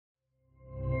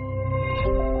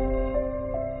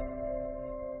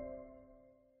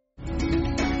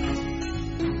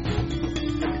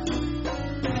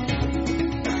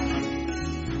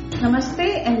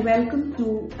welcome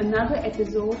to another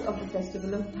episode of the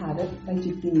Festival of Bharat by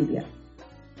Chitti Media.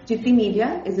 Chitti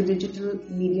Media is a digital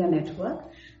media network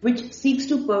which seeks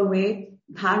to pervade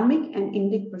dharmic and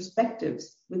Indic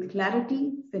perspectives with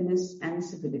clarity, finesse and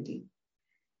civility.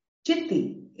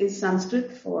 Chitti is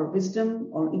Sanskrit for wisdom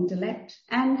or intellect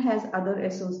and has other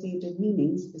associated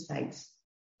meanings besides.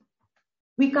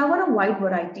 We cover a wide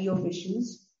variety of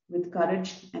issues with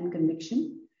courage and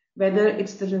conviction, whether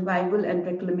it's the revival and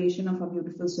reclamation of a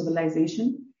beautiful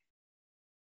civilization,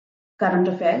 current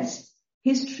affairs,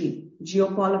 history,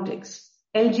 geopolitics,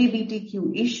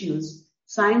 LGBTQ issues,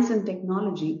 science and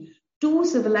technology, to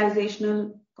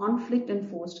civilizational conflict and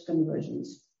forced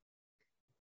conversions.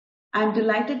 I'm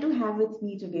delighted to have with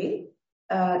me today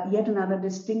yet another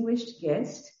distinguished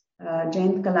guest,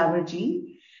 Jayant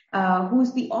Kalavarji, who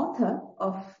is the author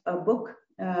of a book,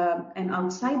 An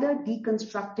Outsider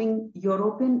Deconstructing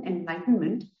European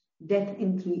Enlightenment, Death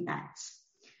in Three Acts.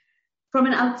 From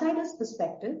an outsider's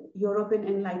perspective, European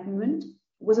Enlightenment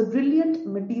was a brilliant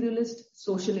materialist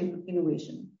social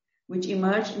innovation, which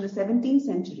emerged in the 17th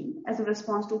century as a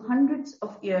response to hundreds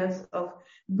of years of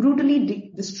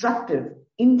brutally destructive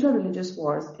inter-religious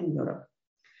wars in Europe.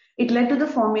 It led to the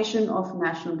formation of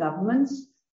national governments,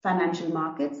 financial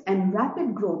markets, and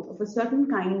rapid growth of a certain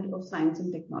kind of science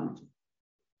and technology.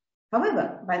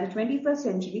 However, by the 21st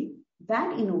century,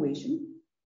 that innovation,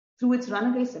 through its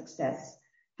runaway success,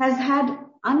 has had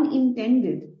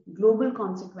unintended global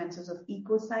consequences of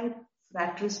ecocide,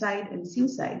 fratricide, and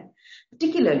suicide,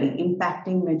 particularly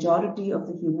impacting majority of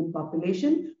the human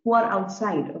population who are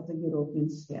outside of the European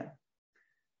sphere.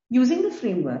 Using the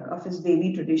framework of his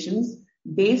Vedic traditions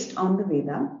based on the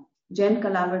Veda, Jayant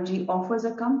Kalavarji offers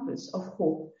a compass of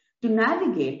hope to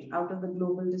navigate out of the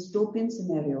global dystopian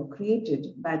scenario created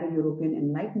by the European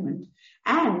Enlightenment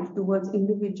and towards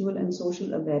individual and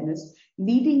social awareness,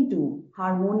 leading to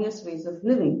harmonious ways of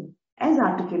living as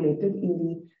articulated in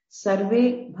the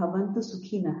Sarve Bhavantu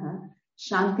Sukhinaha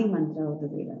Shanti Mantra of the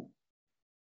Veda.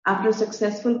 After a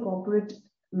successful corporate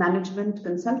management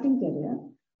consulting career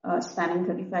spanning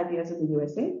 35 years in the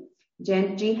USA,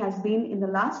 Jayant ji has been in the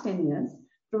last 10 years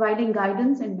providing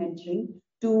guidance and mentoring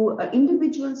to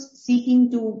individuals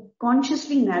seeking to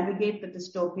consciously navigate the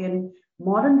dystopian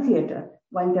modern theater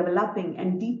while developing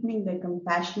and deepening their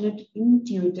compassionate,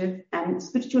 intuitive, and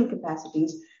spiritual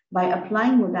capacities by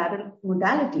applying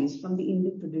modalities from the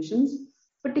Indic traditions,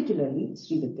 particularly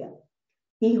Sri Vidya.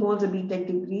 He holds a BTech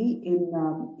degree in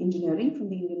engineering from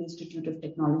the Indian Institute of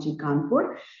Technology,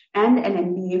 Kanpur, and an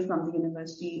MBA from the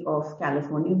University of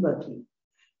California, Berkeley.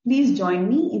 Please join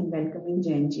me in welcoming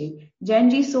Jayant ji.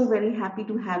 Jayant ji, so very happy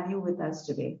to have you with us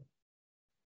today.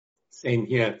 Same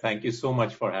here. Thank you so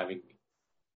much for having me.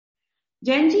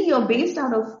 Jayant ji, you're based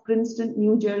out of Princeton,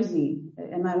 New Jersey.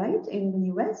 Am I right? In the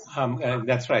US?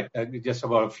 That's right. Just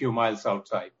about a few miles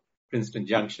outside Princeton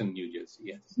Junction, New Jersey.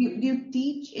 Yes. Do you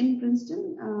teach in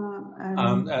Princeton?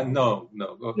 No.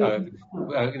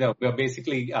 We're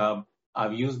basically,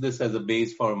 I've used this as a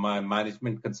base for my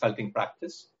management consulting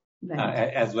practice.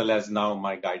 Right. As well as now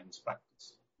my guidance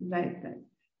practice. Right.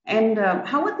 And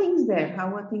how are things there?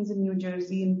 How are things in New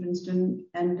Jersey, in Princeton?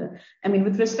 And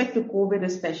with respect to COVID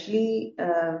especially,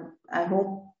 I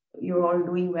hope you're all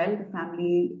doing well, the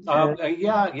family.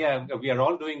 Yeah, we are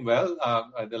all doing well.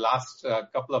 The last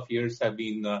couple of years have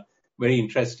been very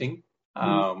interesting.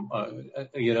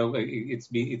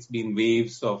 It's been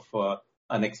waves of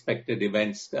unexpected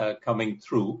events coming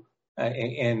through.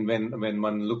 And when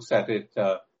one looks at it,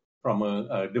 from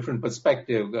a different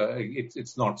perspective,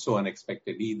 it's not so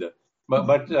unexpected either.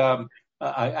 But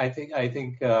I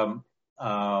think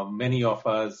many of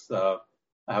us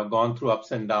have gone through ups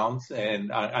and downs,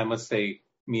 and I must say,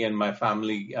 me and my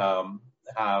family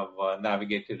have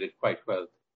navigated it quite well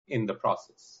in the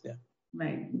process. Yeah.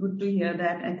 Right. Good to hear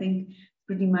that. I think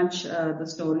pretty much the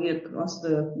story across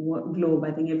the globe.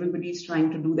 I think everybody's trying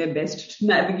to do their best to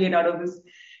navigate out of this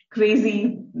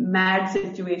crazy, mad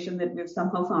situation that we've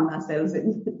somehow found ourselves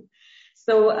in.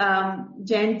 So,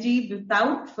 Jayant ji,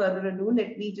 without further ado,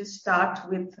 let me just start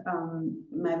with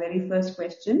my very first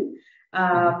question,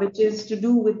 which is to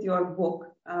do with your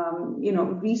book.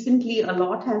 Recently a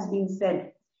lot has been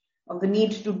said of the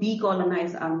need to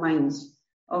decolonize our minds,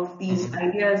 of these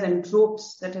ideas and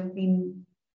tropes that have been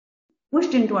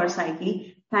pushed into our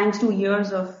psyche thanks to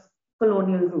years of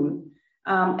colonial rule.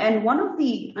 And one of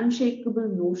the unshakable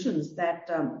notions that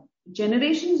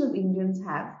generations of Indians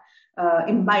have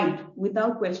imbibed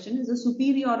without question is the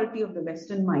superiority of the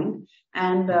Western mind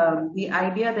and the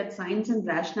idea that science and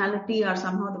rationality are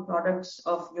somehow the products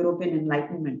of European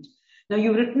Enlightenment. Now,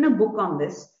 you've written a book on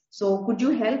this, So could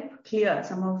you help clear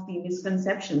some of the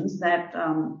misconceptions that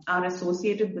are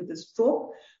associated with this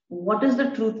trope? What is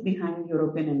the truth behind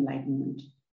European Enlightenment?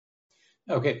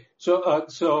 Okay,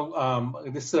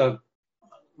 this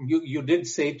you did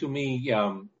say to me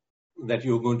that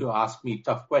you were going to ask me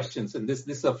tough questions, and this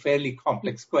is a fairly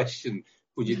complex question,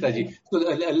 Pujita ji. So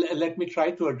let me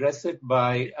try to address it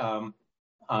by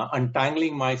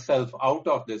untangling myself out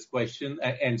of this question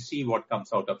and see what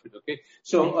comes out of it. Okay,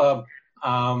 so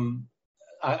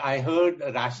I heard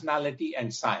rationality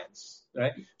and science,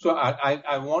 right? So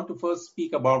I want to first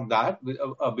speak about that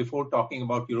before talking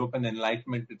about European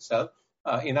Enlightenment itself.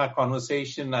 In our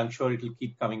conversation, I'm sure it will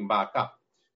keep coming back up.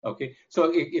 Okay,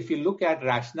 so if you look at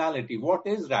rationality, what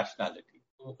is rationality?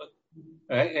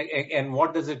 Right? And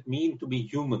what does it mean to be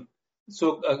human?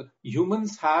 So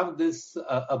humans have this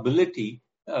ability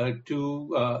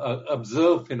to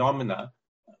observe phenomena,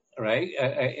 right?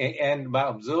 And by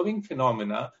observing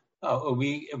phenomena,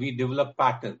 we develop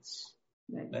patterns.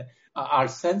 Right? Our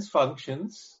sense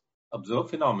functions observe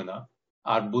phenomena.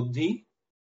 Our buddhi,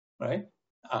 right?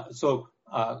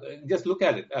 Just look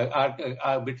at it.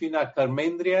 Between our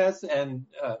karmendriyas and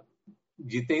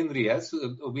jitendriyas,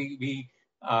 we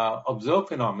observe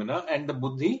phenomena, and the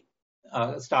buddhi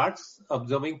starts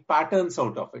observing patterns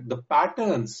out of it. The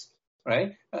patterns,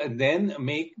 right, then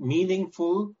make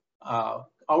meaningful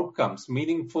outcomes,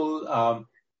 meaningful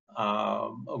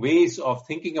ways of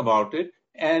thinking about it,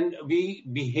 and we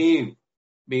behave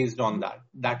based on that.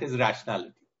 That is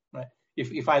rationality, right?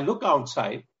 If I look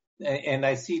outside and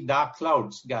I see dark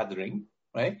clouds gathering,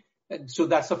 right, so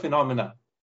that's a phenomena,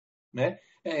 right?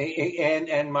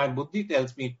 And my buddhi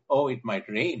tells me, oh, it might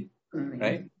rain,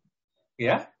 right?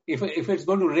 Yeah. If it's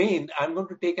going to rain, I'm going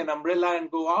to take an umbrella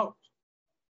and go out.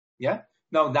 Yeah.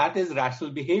 Now that is rational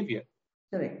behavior.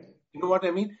 Correct. You know what I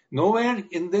mean? Nowhere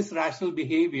in this rational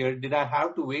behavior did I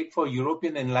have to wait for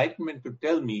European Enlightenment to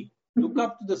tell me, look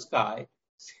up to the sky,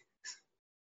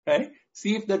 right?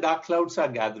 See if the dark clouds are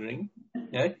gathering.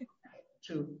 Right?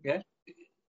 True. Yeah.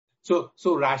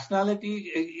 So rationality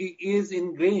is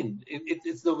ingrained.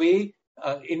 It's the way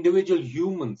individual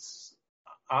humans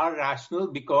are rational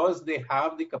because they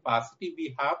have the capacity.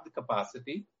 We have the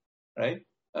capacity, right,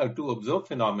 to observe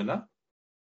phenomena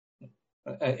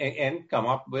and come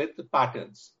up with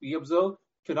patterns. We observe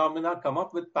phenomena, come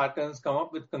up with patterns, come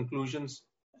up with conclusions,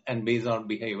 and base our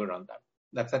behavior on that.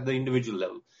 That's at the individual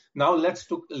level. Now let's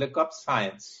look up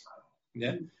science.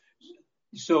 Yeah.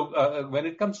 So when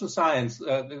it comes to science,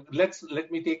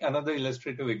 let me take another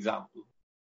illustrative example.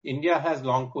 India has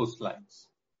long coastlines,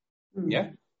 yeah,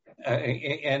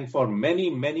 and for many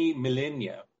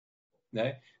millennia,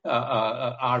 right,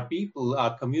 our people,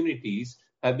 our communities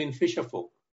have been fisher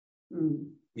folk,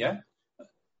 yeah,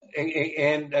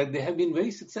 and they have been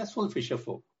very successful fisher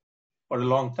folk for a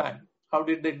long time. How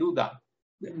did they do that?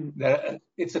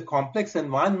 It's a complex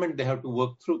environment they have to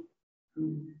work through,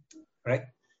 right?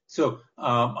 So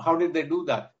how did they do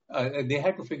that? They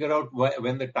had to figure out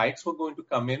when the tides were going to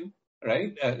come in,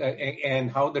 right? And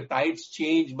how the tides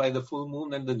change by the full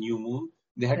moon and the new moon.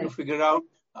 They had to figure out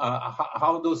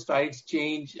how those tides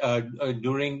change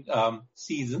during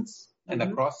seasons and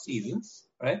across seasons,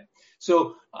 right?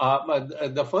 So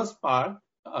the first part,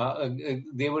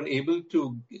 they were able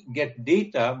to get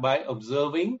data by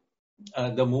observing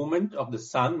the movement of the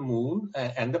sun, moon,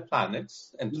 and the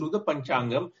planets, and through the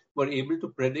Panchangam, were able to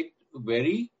predict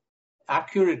very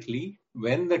accurately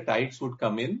when the tides would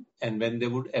come in and when they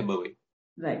would ebb away.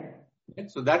 Right. Okay?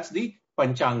 So that's the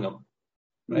Panchangam,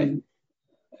 right?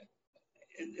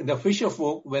 The fisher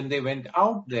folk, when they went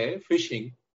out there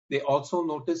fishing, they also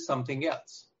noticed something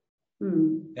else.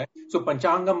 Okay? So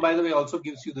Panchangam, by the way, also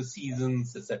gives you the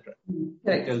seasons, etc.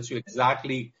 It tells you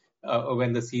exactly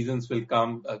when the seasons will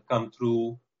come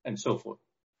through and so forth.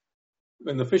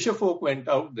 When the fisher folk went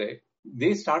out there,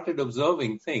 they started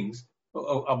observing things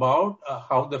about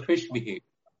how the fish behave.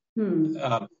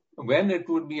 When it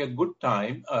would be a good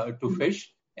time to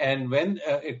fish, and when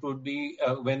it would be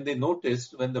when they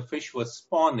noticed when the fish was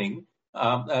spawning,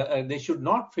 they should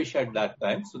not fish at that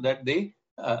time so that they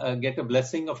get a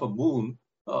blessing of a boon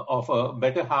of a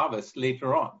better harvest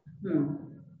later on.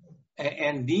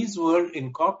 And these were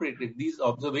incorporated, these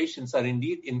observations are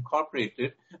indeed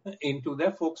incorporated into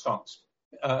their folk songs.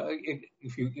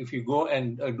 If you go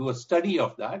and do a study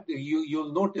of that,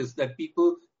 you'll notice that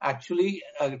people actually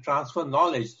transfer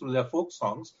knowledge through their folk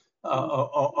songs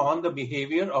on the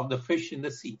behavior of the fish in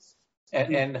the seas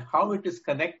and how it is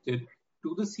connected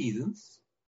to the seasons,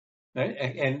 right?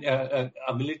 And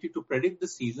ability to predict the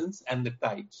seasons and the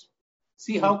tides.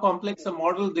 See how complex a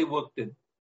model they worked in,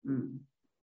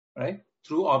 right?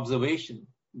 Through observation.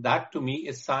 that to me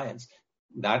is science.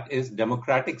 That is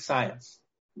democratic science.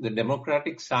 The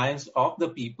democratic science of the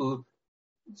people.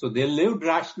 So they lived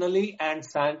rationally and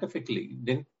scientifically.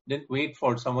 Didn't wait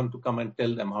for someone to come and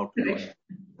tell them how to do it.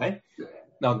 Right?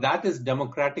 Now that is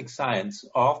democratic science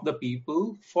of the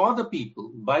people, for the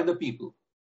people, by the people.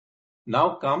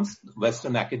 Now comes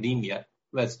Western academia,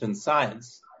 Western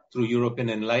science through European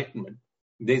Enlightenment.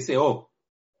 They say, oh,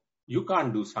 you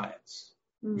can't do science.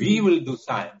 We will do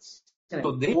science. Right.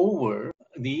 So they over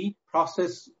the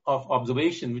process of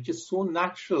observation, which is so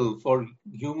natural for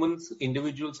humans,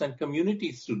 individuals, and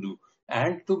communities to do,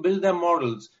 and to build their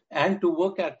models and to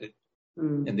work at it.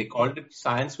 And they called it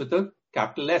science with a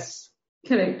capital S.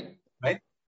 Correct. Right?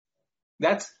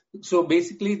 So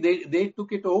basically they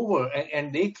took it over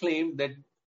and they claimed that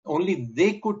only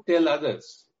they could tell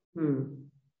others.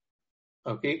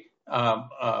 Okay.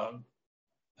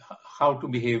 How to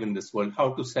behave in this world,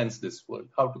 how to sense this world,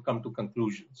 how to come to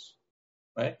conclusions,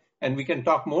 right? And we can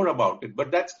talk more about it,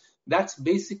 but that's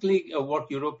basically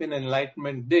what European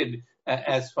Enlightenment did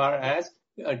as far as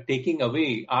taking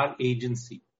away our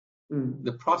agency.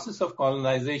 The process of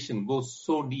colonization goes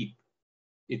so deep.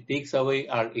 It takes away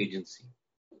our agency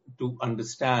to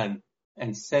understand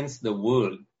and sense the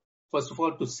world. First of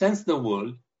all, to sense the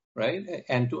world, right?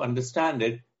 And to understand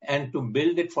it and to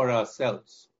build it for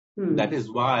ourselves. That is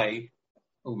why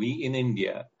we in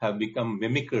India have become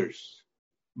mimickers.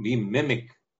 We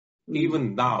mimic,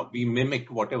 even now, we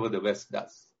mimic whatever the West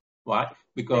does. Why?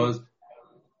 Because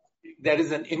there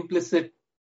is an implicit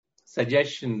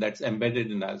suggestion that's embedded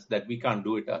in us that we can't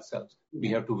do it ourselves. We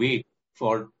have to wait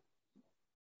for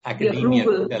academia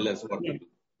to tell us what to do.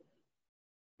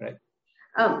 Right?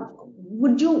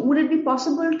 Would it be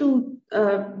possible to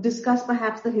discuss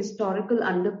perhaps the historical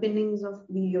underpinnings of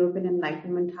the European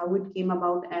Enlightenment, how it came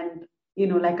about? And,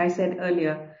 like I said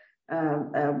earlier,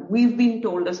 we've been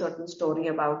told a certain story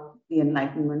about the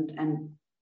Enlightenment, and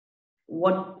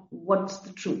what's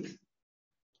the truth?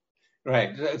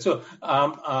 Right. So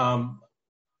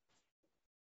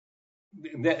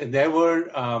there were,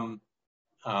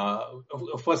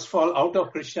 first of all, out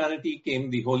of Christianity came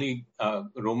the Holy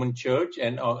Roman Church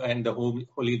and the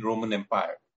Holy Roman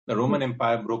Empire. The Roman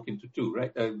Empire broke into two,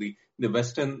 right? The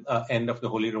Western end of the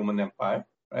Holy Roman Empire,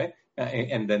 right?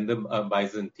 And then the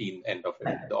Byzantine end of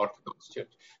it, the Orthodox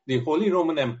Church. The Holy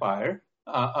Roman Empire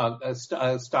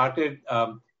started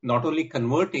not only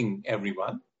converting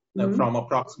everyone from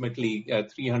approximately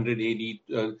 300 AD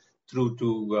through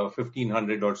to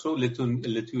 1500 or so.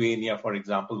 Lithuania, for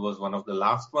example, was one of the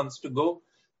last ones to go,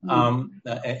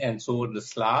 and so were the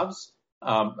Slavs.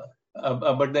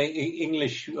 But the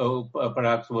English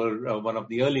perhaps were one of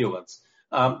the earlier ones.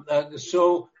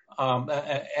 So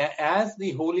as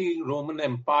the Holy Roman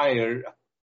Empire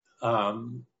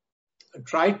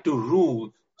tried to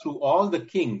rule through all the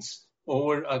kings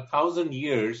over 1,000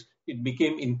 years, it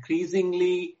became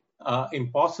increasingly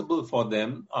impossible for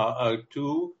them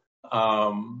to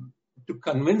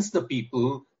convince the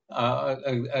people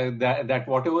that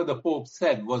whatever the Pope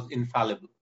said was infallible.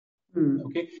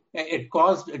 Okay, it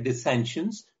caused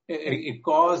dissensions. It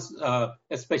caused,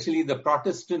 especially the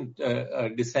Protestant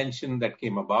dissension that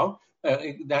came about.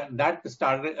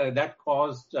 That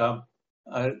caused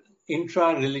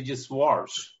intra-religious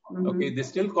wars. Okay, they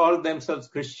still called themselves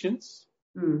Christians,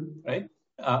 right?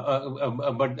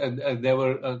 But there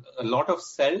were a lot of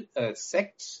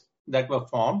sects that were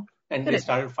formed, and they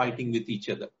started fighting with each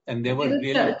other. And they were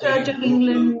really Church of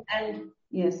England and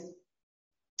yes.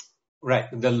 Right,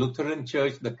 the Lutheran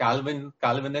Church, the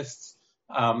Calvinists,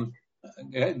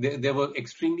 there were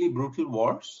extremely brutal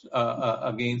wars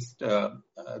against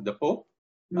the Pope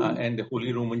and the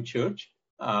Holy Roman Church.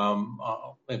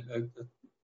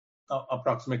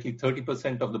 Approximately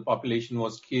 30% of the population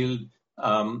was killed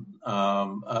as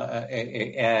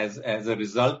a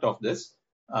result of this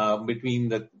between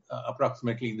the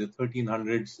approximately the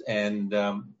 1300s and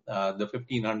the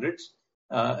 1500s,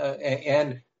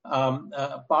 and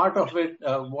part of it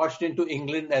washed into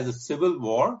England as a civil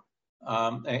war.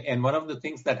 And one of the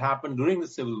things that happened during the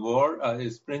Civil War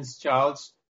is Prince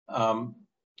Charles and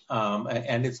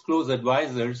his close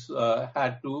advisors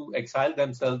had to exile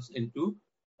themselves into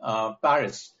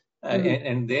Paris.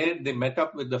 And there they met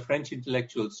up with the French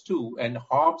intellectuals too. And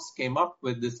Hobbes came up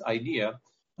with this idea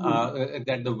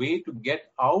that the way to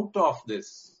get out of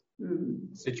this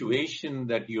situation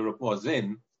that Europe was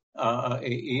in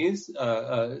is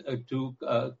to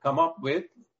come up with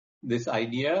this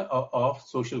idea of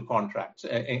social contracts,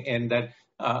 and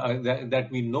that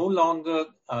we no longer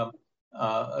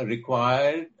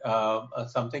require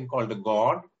something called a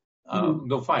God.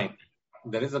 Though fine,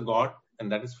 there is a God,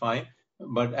 and that is fine.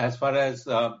 But as far as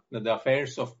the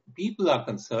affairs of people are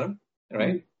concerned,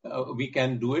 right, we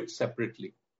can do it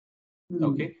separately.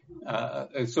 Okay,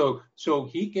 so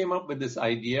he came up with this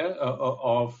idea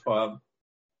of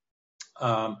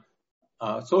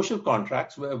social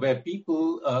contracts where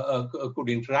people could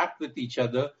interact with each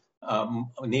other.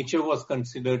 Nature was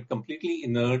considered completely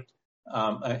inert,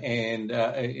 and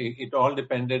it all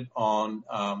depended on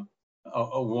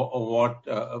what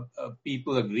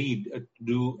people agreed to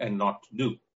do and not to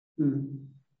do.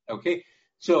 Okay,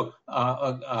 so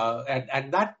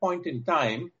at that point in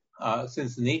time,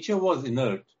 since nature was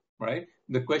inert, right,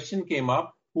 the question came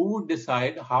up: who would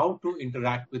decide how to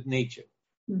interact with nature?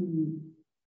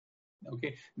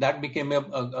 Okay, that became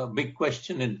a big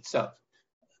question in itself.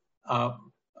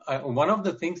 One of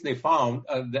the things they found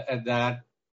that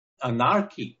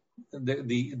anarchy,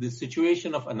 the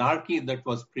situation of anarchy that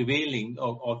was prevailing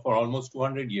for almost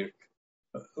 200 years,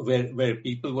 where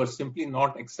people were simply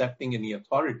not accepting any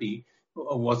authority,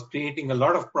 was creating a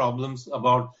lot of problems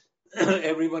about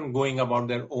everyone going about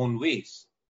their own ways.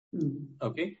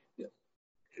 Okay,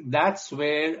 that's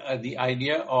where the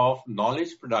idea of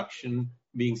knowledge production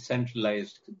being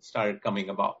centralized started coming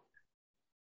about.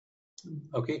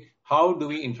 Okay, how do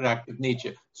we interact with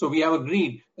nature? So we have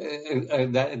agreed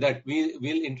that we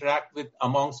will interact with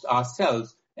amongst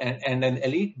ourselves, and an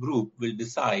elite group will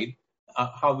decide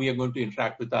how we are going to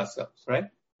interact with ourselves,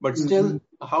 right? But still,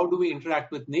 how do we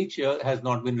interact with nature has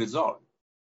not been resolved.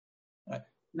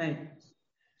 Right.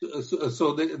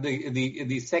 So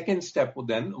the second step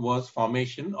then was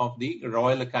formation of the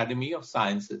Royal Academy of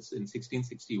Sciences in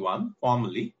 1661.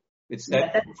 Formally, it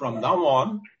said from now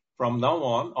on,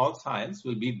 all science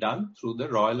will be done through the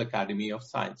Royal Academy of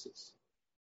Sciences.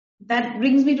 That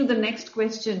brings me to the next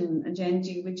question,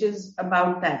 Jayanti, which is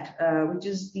about that, which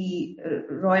is the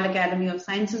Royal Academy of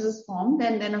Sciences is formed,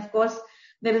 and then of course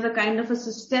there is a kind of a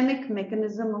systemic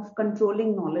mechanism of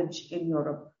controlling knowledge in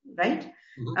Europe, right?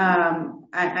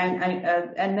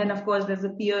 And then of course there's a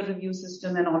peer review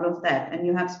system and all of that, and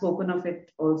you have spoken of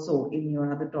it also in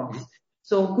your other talks.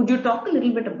 So could you talk a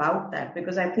little bit about that,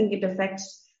 because I think it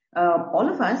affects all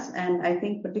of us, and I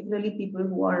think particularly people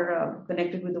who are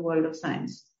connected with the world of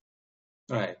science.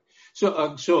 Right.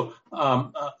 So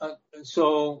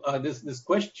this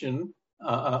question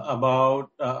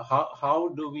about how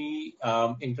do we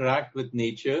interact with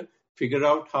nature, figure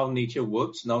out how nature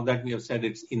works. Now that we have said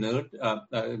it's inert,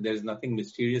 there's nothing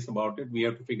mysterious about it. We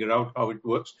have to figure out how it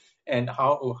works and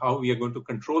how we are going to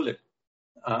control it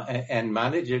and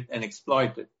manage it and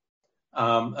exploit it.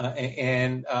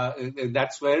 And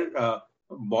that's where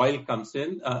Boyle comes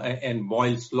in, and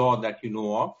Boyle's law that you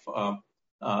know of,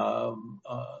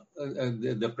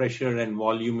 the pressure and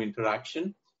volume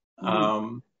interaction.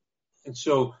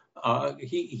 So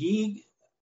he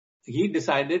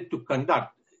decided to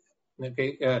conduct.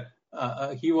 Okay,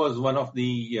 he was one of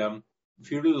the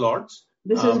feudal lords.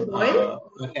 This is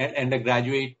Boyle, and a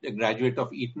graduate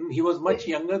of Eton. He was much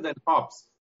younger than Hobbes.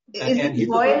 Is it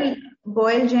Boyle,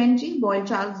 Jayanti? Boyle,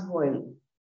 Charles Boyle?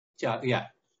 Yeah,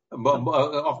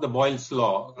 of the Boyle's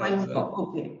law. Boyle's law,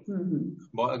 okay.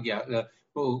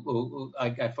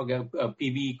 I forget,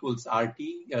 PV equals RT.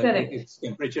 It's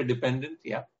temperature dependent,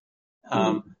 yeah.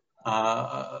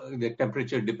 The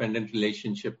temperature dependent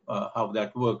relationship, how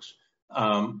that works.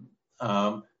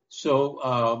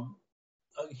 So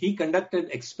he conducted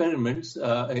experiments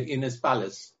in his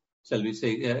palace, shall we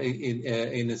say,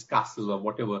 in his castle or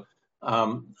whatever.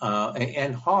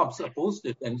 And Hobbes opposed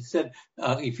it and said,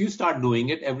 if you start doing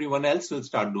it, everyone else will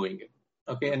start doing it.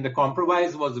 Okay, and the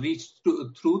compromise was reached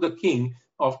through the king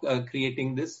of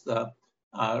creating this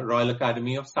Royal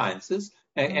Academy of Sciences.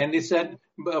 And he said,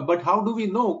 but how do we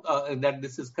know that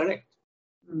this is correct?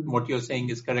 What you're saying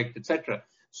is correct, etc.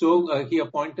 So he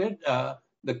appointed,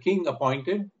 the king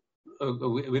appointed,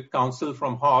 with counsel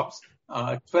from Hobbes,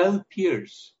 12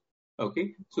 peers.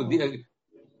 Okay, so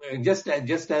just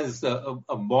as a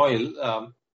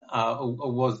Boyle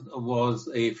was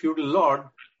a feudal lord,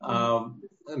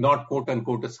 not quote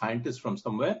unquote a scientist from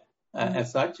somewhere,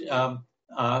 as such.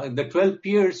 The 12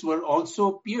 peers were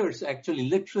also peers, actually,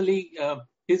 literally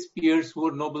his peers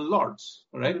were noble lords,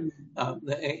 right?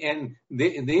 And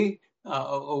they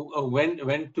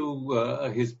went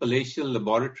to his palatial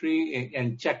laboratory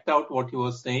and checked out what he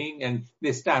was saying, and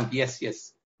they stamped,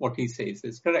 yes, what he says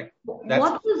is correct.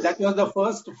 That was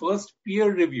the first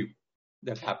peer review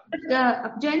that happened.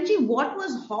 Jayanti, what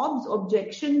was Hobbes'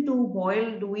 objection to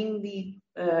Boyle doing the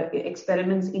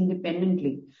experiments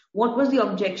independently? What was the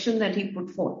objection that he put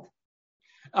forth?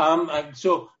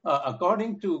 So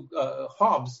according to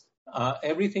Hobbes,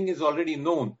 everything is already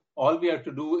known. all we have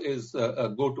to do is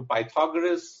go to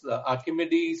Pythagoras,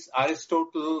 Archimedes,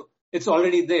 Aristotle. It's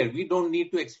already there. We don't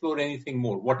need to explore anything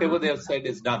more. Whatever they have said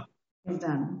is done. It's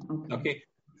done. Okay.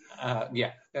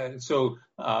 So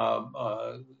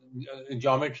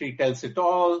geometry tells it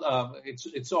all.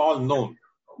 It's all known.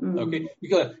 Okay,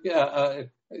 because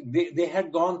they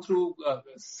had gone through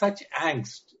such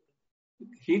angst.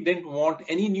 He didn't want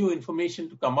any new information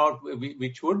to come out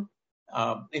which would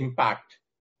impact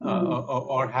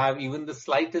or have even the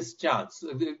slightest chance.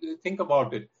 Think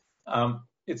about it.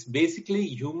 It's basically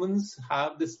humans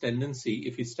have this tendency,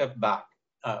 if you step back,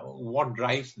 what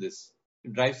drives this?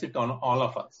 It drives it on all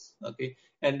of us. Okay,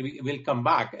 and we will come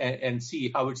back and see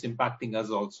how it's impacting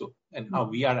us also and how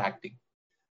we are acting.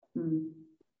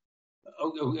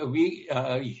 We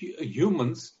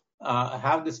humans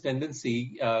have this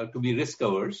tendency to be risk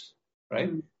averse,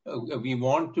 right? We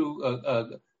want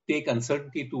to take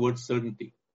uncertainty towards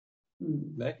certainty,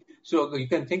 right? So you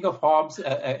can think of Hobbes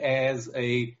as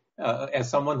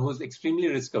someone who is extremely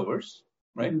risk averse,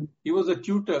 right? He was a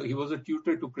tutor. He was a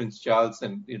tutor to Prince Charles,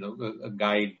 and a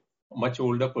guide, a much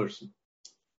older person.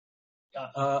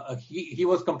 He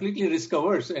was completely risk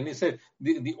averse, and he said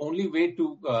the only way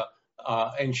to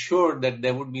ensure that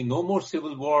there would be no more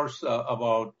civil wars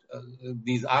about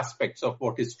these aspects of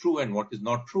what is true and what is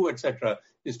not true, etc.,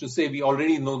 is to say we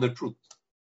already know the truth.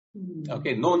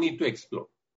 Okay, no need to explore,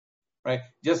 right?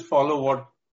 Just follow what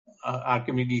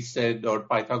Archimedes said, or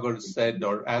Pythagoras said,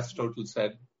 or Aristotle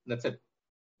said. That's it,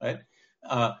 right?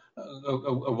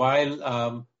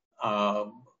 While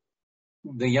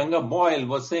the younger Boyle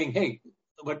was saying, "Hey,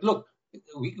 but look,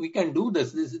 we can do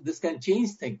this. This can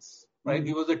change things." Right?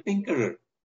 He was a tinkerer.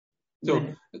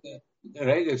 So,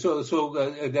 right. So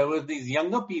there were these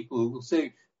younger people who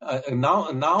say,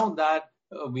 now that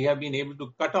we have been able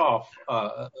to cut off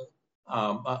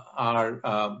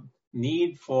our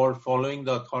need for following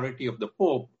the authority of the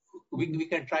Pope, we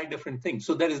can try different things.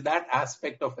 So there is that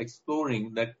aspect of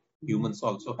exploring that humans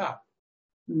also have.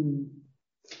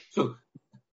 So,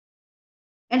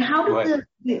 and how did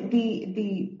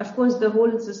the of course the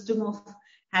whole system of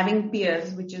having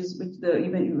peers, which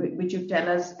you tell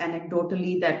us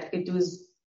anecdotally that it was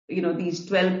these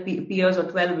 12 peers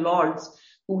or 12 lords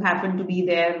who happened to be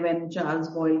there when Charles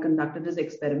Boyle conducted his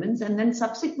experiments, and then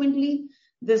subsequently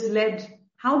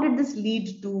how did this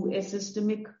lead to a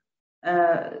systemic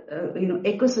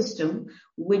ecosystem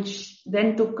which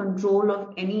then took control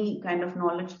of any kind of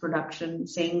knowledge production,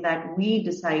 saying that we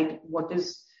decide what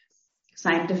is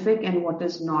scientific and what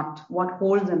is not, what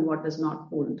holds and what does not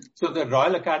hold. So the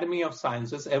Royal Academy of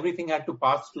Sciences, everything had to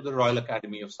pass through the Royal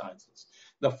Academy of Sciences.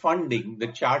 The funding, the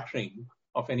chartering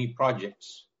of any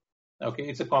projects. Okay,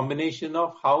 it's a combination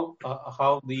of how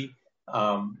the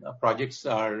projects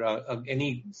are,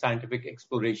 any scientific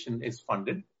exploration is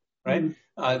funded, right?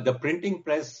 The printing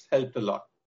press helped a lot.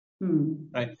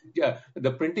 Right? Yeah,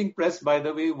 the printing press, by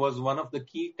the way, was one of the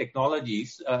key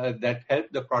technologies that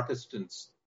helped the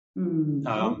Protestants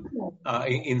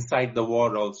inside the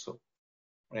war also,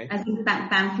 right? As in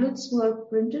pamphlets were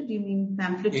printed? You mean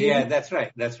pamphlets? Yeah, that's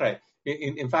right.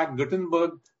 In fact,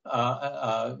 Gutenberg,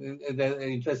 the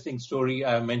interesting story,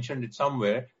 I mentioned it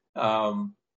somewhere.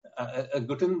 Gutenberg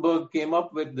came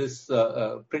up with this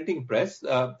printing press,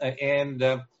 and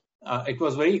it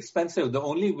was very expensive. The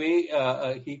only way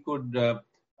he could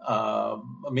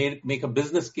make a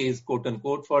business case, quote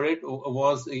unquote, for it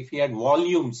was if he had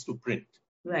volumes to print.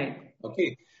 Right.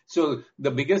 Okay. So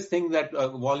the biggest thing that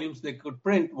volumes they could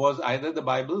print was either the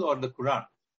Bible or the Quran.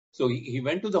 So he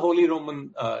went to the Holy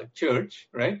Roman Church,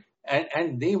 right?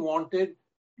 And they wanted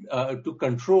to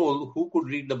control who could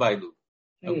read the Bible.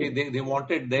 Okay. They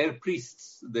wanted their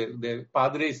priests, their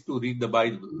padres to read the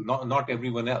Bible, not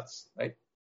everyone else, right?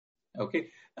 Okay.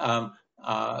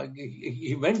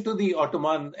 He went to the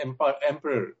Ottoman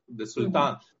emperor, the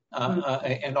Sultan,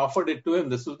 and offered it to him.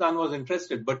 The Sultan was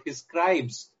interested, but his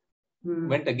scribes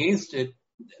went against it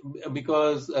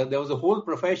because there was a whole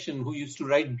profession who used to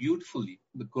write beautifully,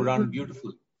 the Quran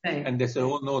beautifully. Right. And they said,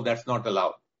 oh, no, that's not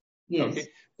allowed. Yes. Okay.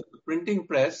 So the printing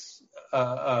press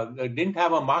didn't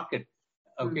have a market.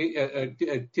 Okay.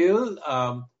 Till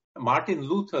Martin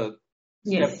Luther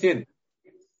stepped in.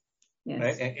 Yes.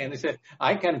 Right? And he said,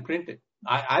 I can print it.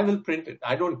 I will print it.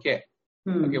 I don't care.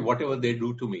 Okay, whatever they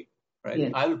do to me, right?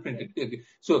 Yes. I will print it. Okay.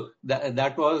 So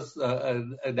that was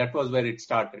where it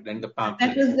started, and the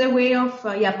pamphlets. That was the way of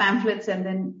pamphlets, and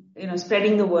then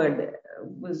spreading the word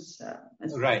was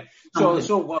right.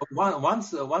 So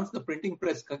once the printing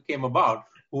press came about,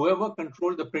 whoever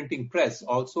controlled the printing press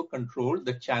also controlled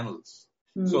the channels.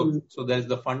 So there's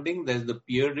the funding, there's the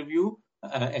peer review.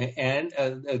 and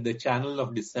the channel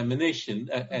of dissemination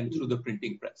and through the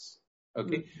printing press.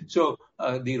 Okay, so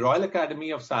the Royal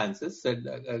Academy of Sciences said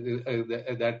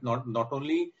that not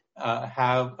only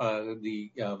have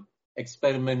the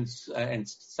experiments and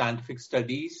scientific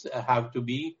studies have to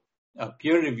be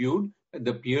peer-reviewed,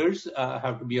 the peers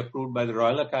have to be approved by the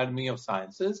Royal Academy of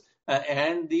Sciences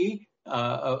and the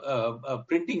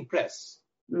printing press.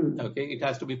 Okay, it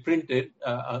has to be printed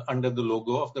under the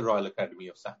logo of the Royal Academy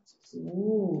of Sciences.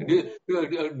 Do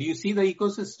you see the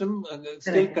ecosystem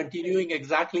still continuing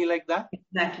exactly like that?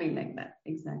 Exactly like that.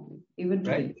 Exactly. Even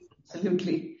today. Right?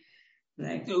 Absolutely.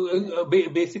 Right. So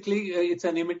basically, it's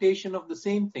an imitation of the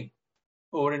same thing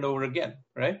over and over again,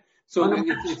 right? So on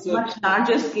it's a much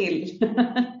larger scale.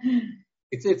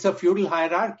 It's a feudal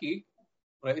hierarchy,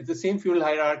 right? It's the same feudal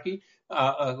hierarchy.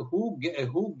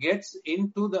 Who gets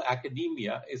into the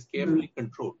academia is carefully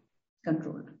controlled.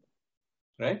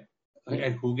 Right?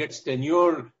 And who gets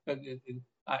tenure?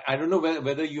 I don't know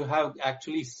whether you have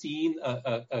actually seen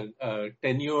a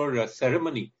tenure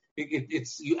ceremony.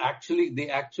 They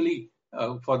actually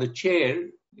for the chair.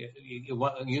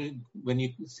 When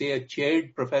you say a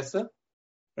chaired professor,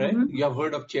 right? You have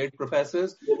heard of chaired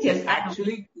professors. Yes,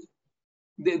 actually,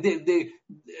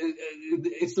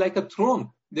 it's like a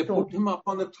throne. They put him up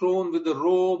on the throne with the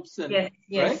robes and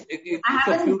yes. Right? It's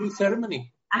a feudal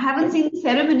ceremony. I haven't seen the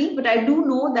ceremony, but I do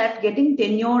know that getting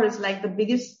tenure is like the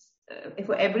biggest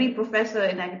for every professor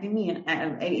in academia,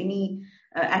 any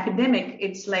academic.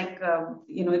 It's like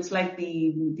it's like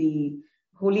the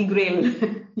holy grail.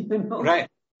 Right.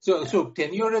 So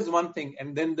tenure is one thing,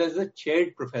 and then there's a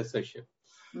chaired professorship.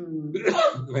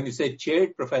 When you say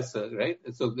chaired professor, right?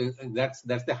 So that's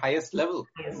the highest level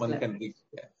one can reach.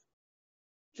 Yeah.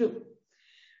 True.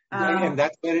 And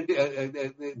that's where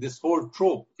this whole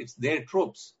trope, it's their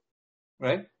tropes,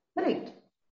 right? Right.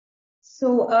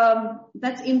 So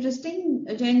that's interesting,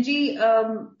 Jainji.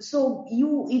 So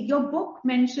your book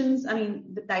mentions,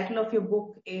 the title of your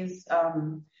book is,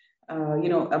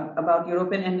 about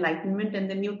European Enlightenment, and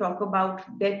then you talk about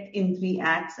death in 3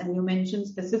 acts, and you mention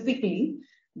specifically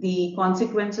the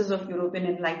consequences of European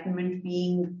Enlightenment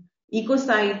being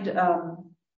ecocide,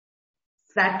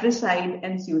 fratricide,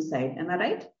 and suicide. Am I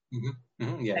right?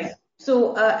 Yes. Right.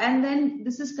 So, and then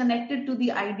this is connected to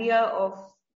the idea of,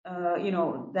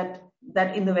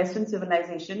 that in the Western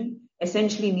civilization,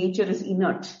 essentially nature is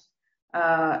inert.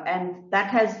 And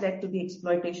that has led to the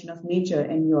exploitation of nature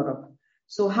in Europe.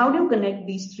 So how do you connect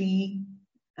these 3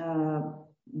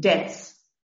 deaths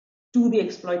to the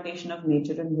exploitation of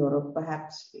nature in Europe?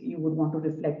 Perhaps you would want to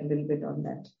reflect a little bit on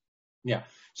that. Yeah.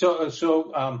 So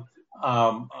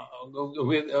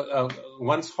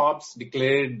once Hobbes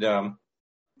declared,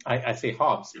 I say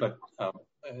Hobbes, but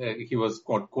he was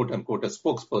quote unquote a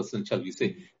spokesperson, shall we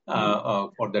say,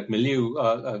 for that milieu.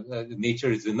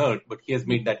 Nature is inert, but he has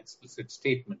made that explicit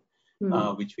statement,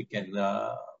 which we can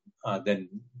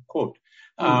then quote.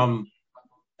 Once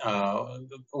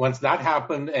that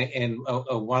happened, and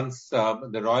once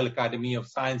the Royal Academy of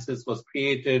Sciences was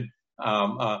created,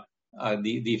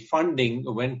 the funding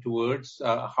went towards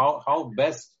how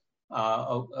best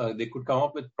they could come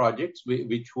up with projects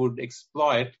which would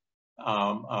exploit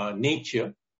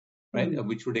nature, right?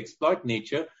 Which would exploit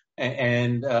nature,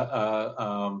 and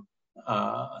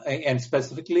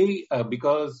specifically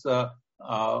because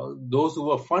those who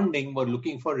were funding were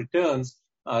looking for returns,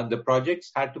 the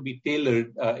projects had to be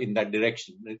tailored in that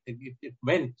direction. It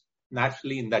went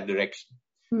naturally in that direction.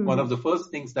 One of the first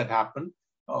things that happened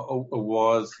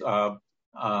was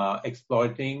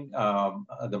exploiting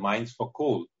the mines for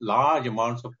coal. Large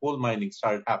amounts of coal mining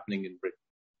started happening in Britain.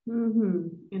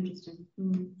 Interesting.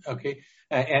 Okay,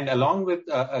 and along with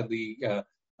the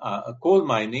coal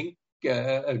mining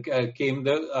came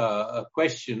the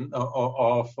question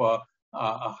of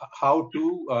how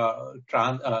to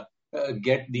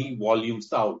get the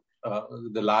volumes out,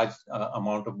 the large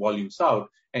amount of volumes out,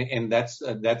 and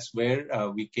that's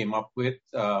where we came up with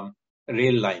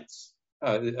rail lines.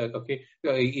 Okay,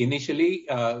 initially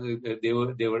they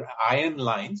were iron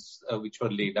lines which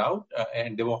were laid out,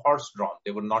 and they were horse-drawn.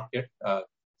 They were not yet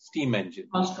steam engine.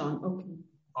 Horse-drawn, okay.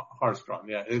 Horse-drawn,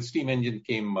 yeah. The steam engine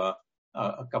came a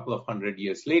couple of 100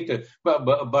 years later, but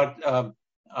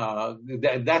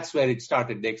that's where it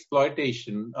started. The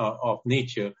exploitation of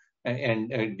nature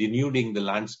and denuding the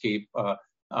landscape,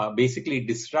 basically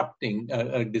disrupting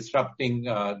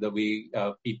the way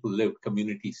people live,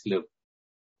 communities live.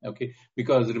 Okay,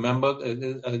 because remember,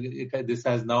 this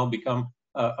has now become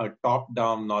a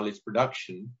top-down knowledge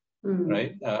production,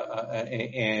 right,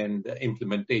 and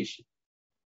implementation,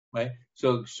 right?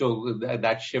 So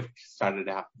that shift started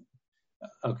happening.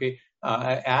 Okay,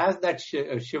 as that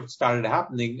shift started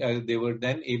happening, they were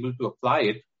then able to apply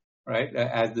it, right,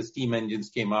 as the steam engines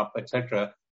came up,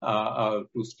 etc.,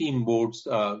 to steamboats,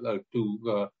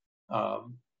 to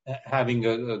having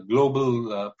a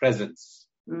global presence,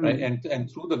 right? And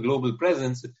through the global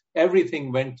presence,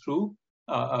 everything went to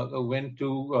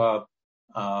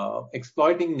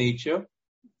exploiting nature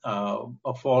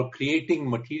for creating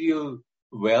material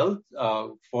wealth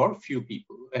for few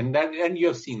people, and you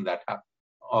have seen that happen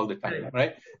all the time,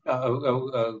 right?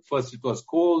 First it was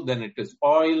coal, then it is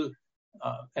oil,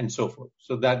 and so forth.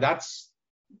 So that's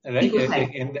right,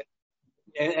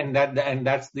 and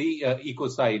that's the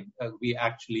ecocide we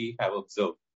actually have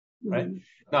observed, right?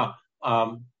 Now,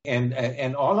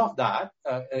 and all of that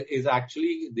is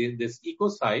actually this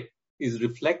ecocide is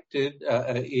reflected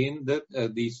in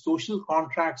the social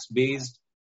contracts based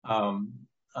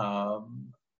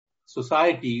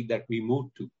society that we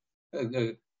moved to.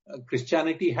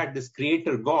 Christianity had this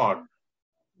creator God,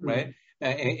 right?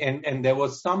 And there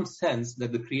was some sense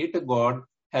that the creator God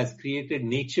has created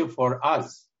nature for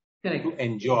us to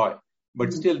enjoy,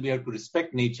 but still we have to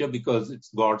respect nature because it's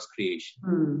God's creation,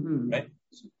 right?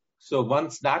 So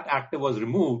once that actor was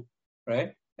removed,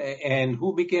 right, and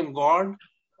who became God?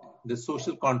 The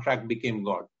social contract became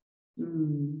God.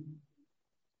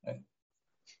 Right?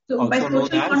 So also by social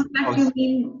contract, you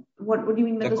mean, what do you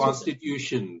mean by the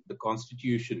Constitution? The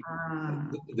Constitution.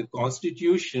 The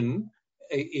Constitution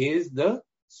is the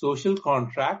social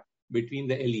contract between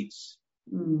the elites.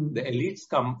 The elites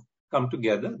come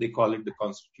together. They call it the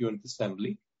Constituent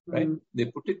Assembly, right? They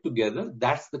put it together.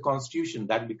 That's the Constitution.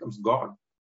 That becomes God.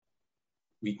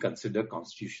 We consider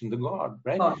Constitution the God,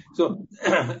 right? So,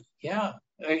 yeah,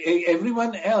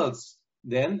 everyone else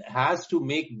then has to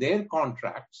make their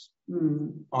contracts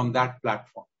on that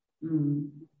platform.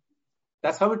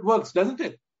 That's how it works, doesn't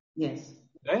it? Yes.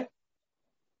 Right?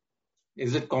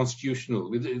 Is it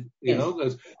constitutional? You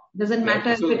know, doesn't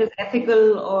matter if it is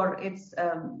ethical or it's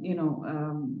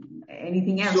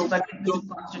anything else, but it is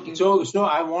constitutional. So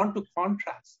I want to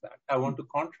contrast that. I want to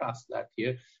contrast that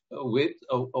here with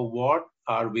what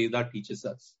our Veda teaches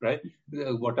us, right?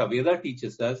 What our Veda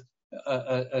teaches us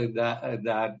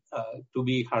that to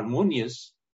be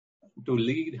harmonious, to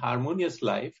lead harmonious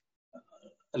lives,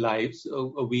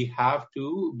 we have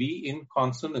to be in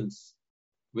consonance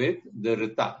with the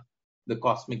Rita, the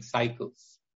cosmic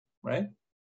cycles, right?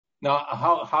 Now,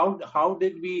 how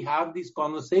did we have these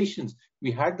conversations?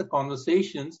 We had the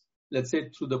conversations, let's say,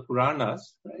 through the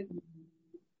Puranas, right?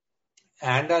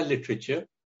 And our literature,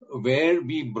 where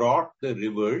we brought the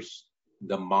rivers,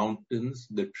 the mountains,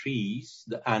 the trees,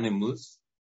 the animals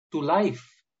to life.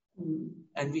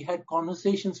 And we had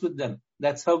conversations with them.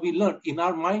 That's how we learned, in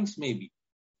our minds maybe.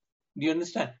 Do you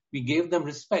understand? We gave them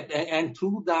respect. And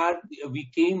through that, we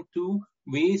came to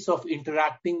ways of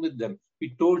interacting with them.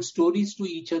 We told stories to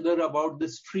each other about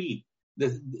this tree,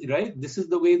 right? This is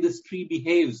the way this tree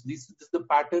behaves. This is the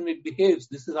pattern it behaves.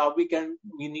 This is how we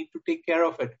need to take care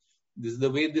of it. This is the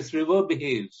way this river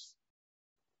behaves,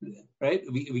 right?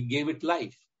 We gave it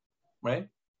life, right?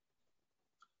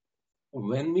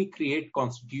 When we create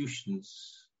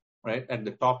constitutions, right, at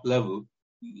the top level,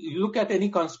 you look at any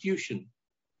constitution,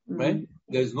 right?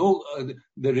 There's no,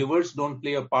 the rivers don't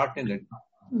play a part in it.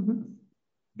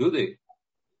 Do they?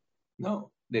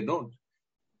 No, they don't.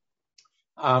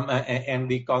 And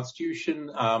the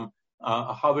Constitution, how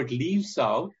it leaves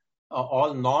out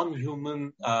all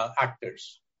non-human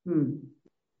actors.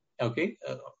 Okay?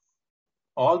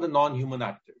 All the non-human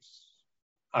actors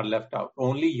are left out.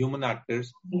 Only human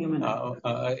actors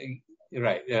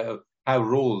have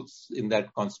roles in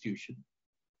that Constitution.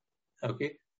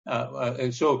 Okay?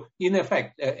 So, in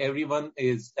effect, everyone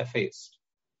is effaced.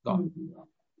 Gone.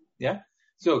 Yeah?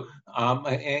 So,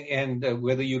 and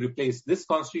whether you replace this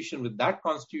constitution with that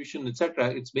constitution, etc.,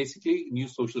 it's basically new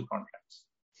social contracts,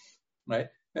 right?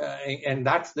 And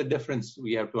that's the difference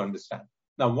we have to understand.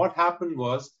 Now, what happened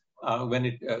was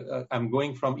when I'm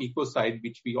going from ecocide,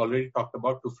 which we already talked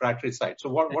about, to fratricide. So,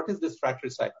 what is this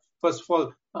fratricide? First of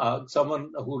all,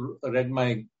 someone who read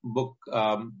my book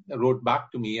wrote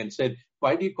back to me and said,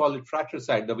 "Why do you call it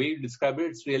fratricide? The way you describe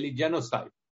it, it's really genocide."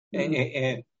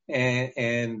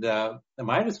 And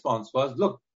my response was,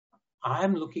 look,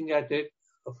 I'm looking at it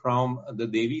from the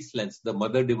Devi's lens, the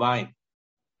Mother Divine,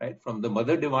 right? From the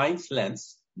Mother Divine's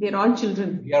lens. We're all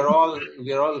children. We are all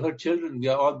her children. We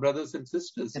are all brothers and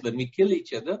sisters. When we kill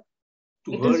each other,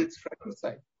 to her it's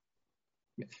fratricide.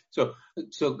 So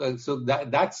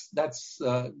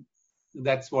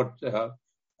that's what I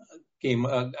came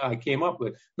up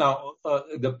with. Now,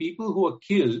 the people who were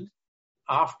killed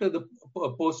after the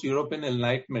post-European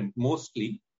Enlightenment,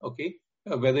 mostly, okay,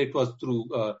 whether it was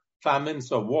through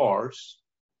famines or wars,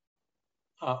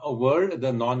 were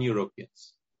the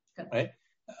non-Europeans, right?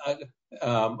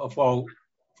 For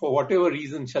whatever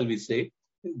reason, shall we say,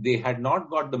 they had not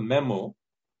got the memo,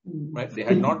 right? They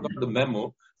had not got the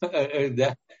memo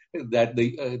that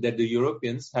the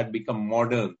Europeans had become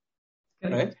modern,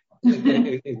 right?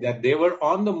 That they were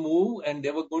on the move and they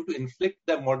were going to inflict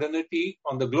their modernity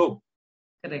on the globe.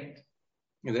 Correct.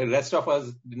 The rest of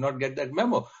us did not get that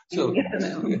memo. So,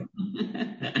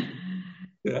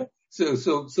 yeah.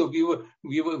 So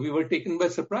we were taken by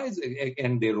surprise,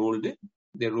 and they rolled in,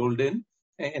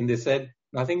 and they said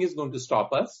nothing is going to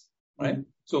stop us, right?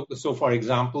 So for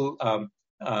example,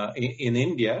 in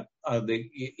India, the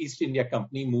East India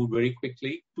Company moved very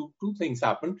quickly. Two things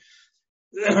happened.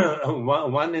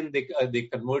 One, they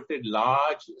converted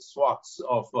large swaths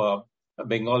of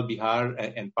Bengal, Bihar,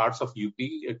 and parts of UP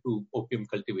to opium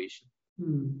cultivation,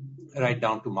 right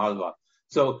down to Malwa.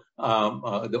 So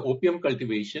the opium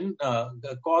cultivation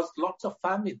caused lots of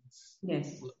famines.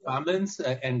 Yes. Famines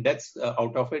and deaths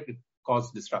out of it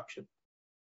caused disruption,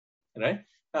 right?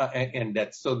 And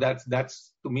that's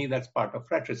to me that's part of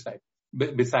fratricide.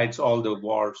 Besides all the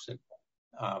wars and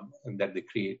that they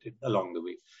created along the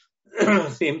way.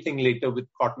 Same thing later with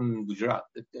cotton in Gujarat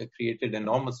that created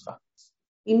enormous famines.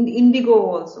 In indigo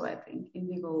also, I think.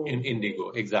 In indigo,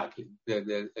 exactly.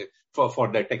 For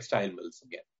the textile mills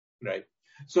again, right?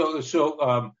 So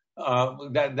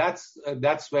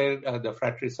that's where the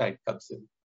fratricide comes in.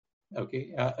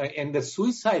 Okay, and the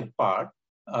suicide part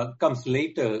comes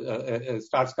later,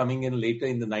 starts coming in later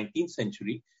in the 19th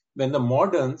century when the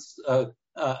moderns,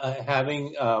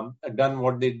 having done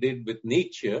what they did with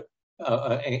nature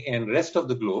and rest of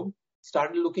the globe,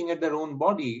 started looking at their own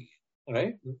body,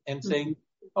 right, and saying,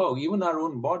 "Oh, even our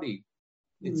own body,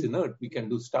 it's inert. We can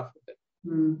do stuff with it."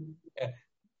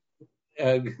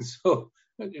 So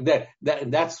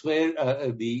that's where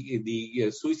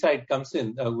the suicide comes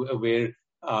in, where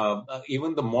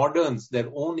even the moderns, their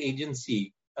own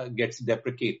agency gets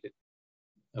deprecated.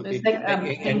 Okay, it's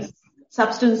like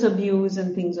substance abuse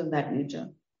and things of that nature.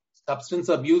 Substance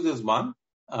abuse is one.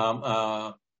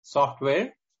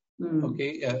 Software,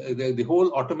 okay, the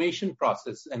whole automation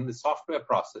process and the software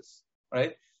process,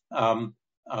 right?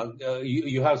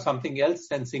 You have something else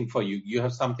sensing for you. You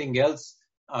have something else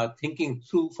thinking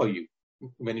through for you.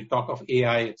 When you talk of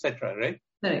AI, etc., right?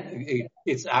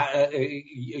 It's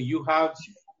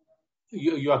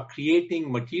you are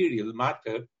creating material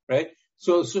matter, right?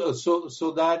 So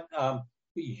that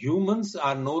humans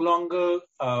are no longer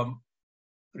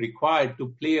required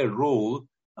to play a role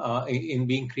in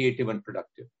being creative and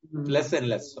productive, less and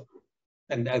less so,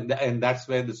 and that's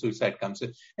where the suicide comes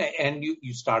in, and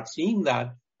you start seeing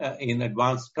that in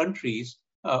advanced countries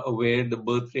where the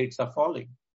birth rates are falling.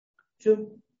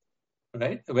 True.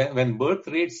 Right? When birth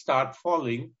rates start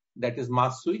falling, that is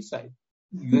mass suicide.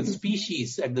 The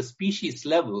species, at the species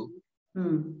level,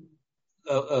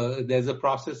 there's a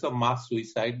process of mass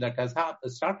suicide that has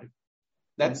started.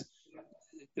 That's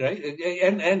right,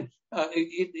 and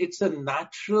it's a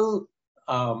natural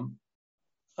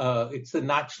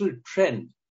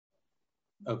trend.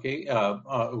 Okay,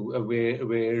 where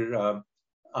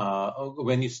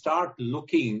when you start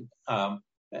looking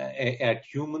at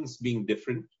humans being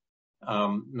different,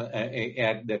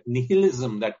 at that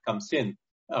nihilism that comes in,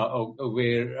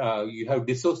 where you have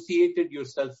dissociated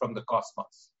yourself from the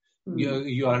cosmos.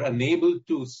 You are unable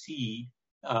to see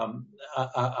how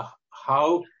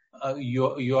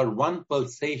your one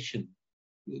pulsation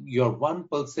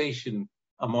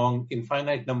among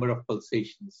infinite number of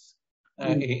pulsations,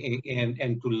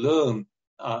 and to learn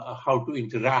how to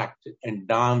interact and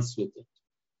dance with it.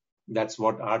 That's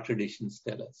what our traditions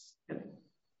tell us,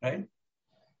 right?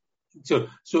 So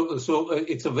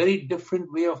it's a very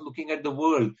different way of looking at the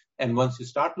world. And once you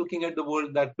start looking at the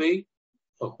world that way,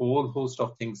 a whole host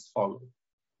of things follow.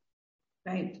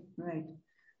 Right.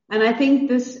 And I think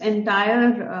this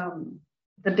entire,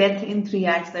 the death in 3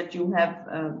 acts that you have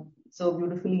so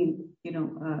beautifully,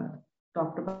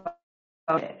 talked about,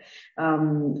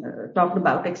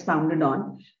 expounded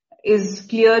on, is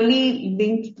clearly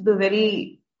linked to the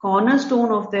very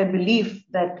cornerstone of their belief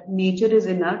that nature is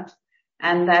inert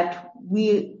and that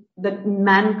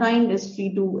mankind is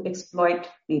free to exploit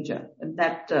nature.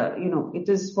 That, it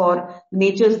is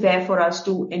nature's there for us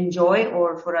to enjoy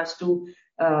or for us to,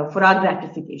 for our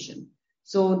gratification.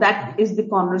 So that is the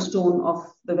cornerstone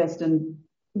of the Western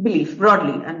belief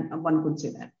broadly, and one could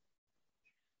say that.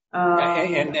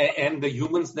 And the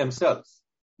humans themselves.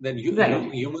 Then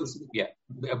humans,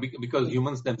 because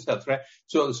humans themselves, right?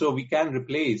 So we can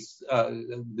replace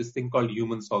this thing called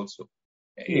humans also.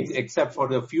 except for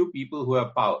the few people who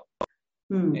have power.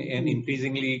 Mm-hmm. And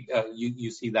increasingly,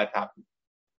 you see that happen.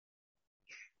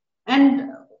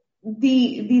 And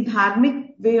the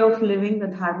dharmic way of living, the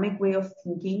dharmic way of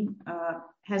thinking,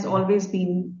 has always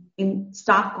been in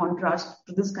stark contrast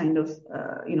to this kind of,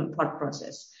 thought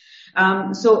process.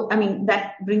 So, I mean,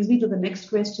 that brings me to the next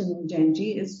question,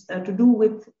 Jayanji, is to do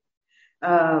with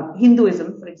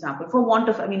Hinduism, for example. For want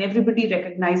of, everybody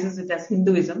recognizes it as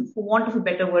Hinduism. For want of a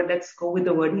better word, let's go with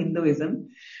the word Hinduism.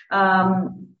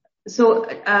 So,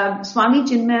 Swami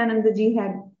Chinmayanandaji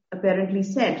had apparently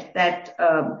said that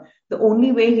the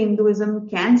only way Hinduism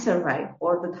can survive,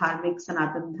 or the dharmic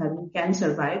Sanatana Dharma can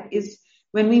survive, is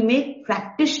when we make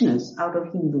practitioners out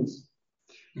of Hindus.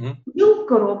 Mm-hmm. Could you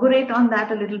corroborate on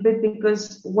that a little bit?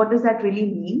 Because what does that really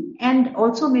mean? And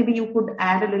also maybe you could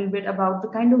add a little bit about the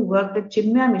kind of work that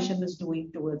Chinmaya Mission is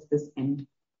doing towards this end.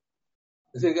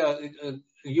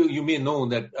 You may know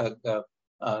that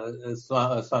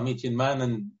Swami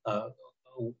Chinmayanand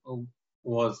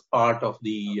was part of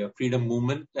the freedom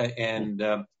movement, and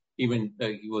even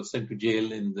he was sent to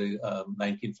jail in the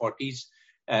 1940s.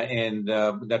 And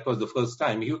that was the first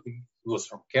time. He was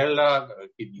from Kerala,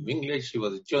 he knew English, he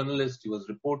was a journalist, he was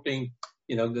reporting,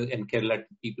 and Kerala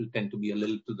people tend to be a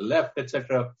little to the left,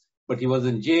 etc. But he was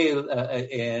in jail,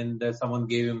 and someone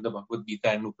gave him the Bhagavad Gita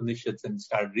and Upanishads and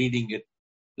started reading it,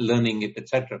 learning it,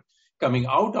 etc. Coming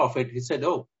out of it, he said,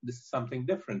 oh, this is something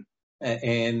different.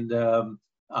 And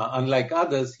unlike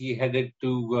others, he headed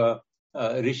to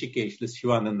Rishikesh, the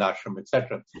Shivananda Ashram,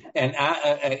 etc. And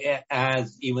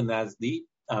as the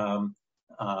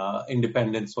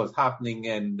independence was happening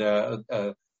and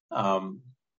the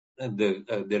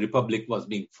republic was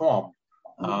being formed,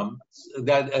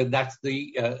 that's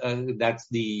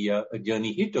the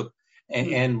journey he took.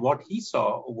 And what he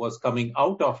saw was coming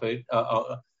out of it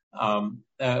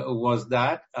was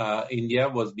that India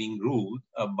was being ruled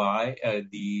by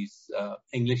these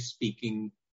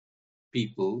English-speaking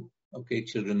people,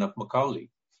 children of Macaulay.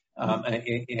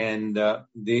 And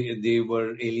they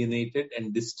were alienated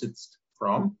and distanced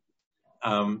from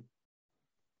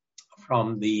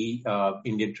the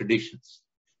Indian traditions.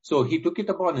 So he took it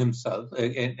upon himself,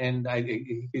 and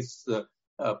his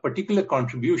particular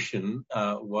contribution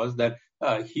was that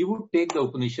he would take the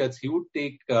Upanishads, he would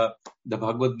take the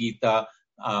Bhagavad Gita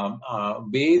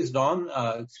based on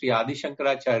Sri Adi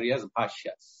Shankaracharya's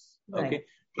bhashyas, right.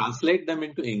 Translate them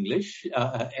into English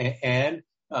and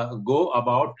go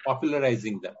about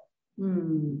popularizing them.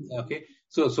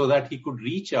 So that he could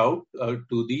reach out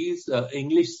to these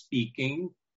English-speaking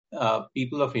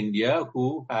people of India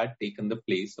who had taken the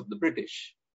place of the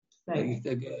British. Right.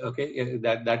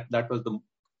 That was the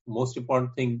most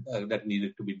important thing that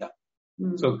needed to be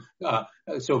done.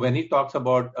 So when he talks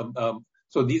about,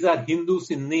 so these are Hindus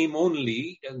in name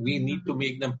only, we need to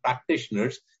make them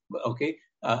practitioners.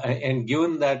 And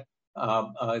given that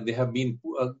they have been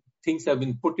things have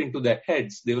been put into their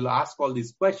heads, they will ask all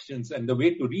these questions, and the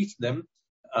way to reach them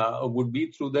would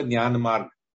be through the Jnana Marg,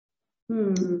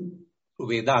 through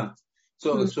Vedant.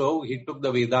 So he took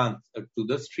the Vedant to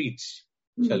the streets,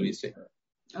 shall we say?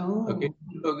 Oh.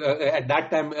 So, at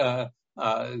that time,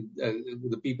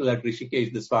 the people at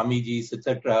Rishikesh, the Swamijis,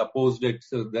 etc., opposed it.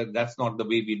 So that's not the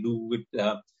way we do it.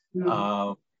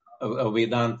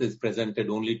 Vedanta is presented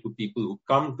only to people who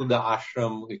come to the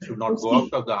ashram. It should not go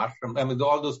out of the ashram.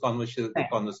 All those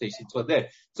conversations were there.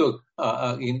 So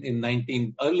in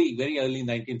very early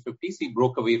 1950s, he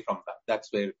broke away from that. That's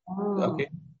where,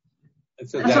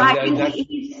 So I think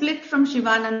he split from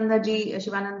Shivananda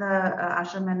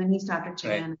ashram, and then he started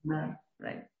Chinmayananda.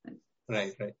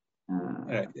 Right.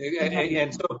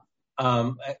 And so,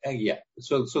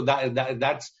 So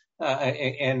that's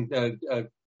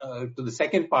to the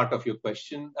second part of your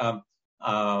question,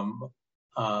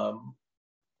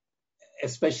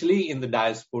 especially in the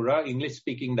diaspora,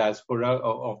 English-speaking diaspora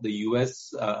of the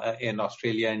US and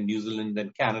Australia and New Zealand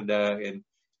and Canada and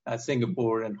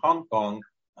Singapore and Hong Kong,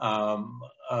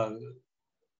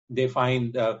 they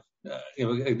find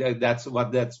that's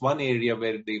one area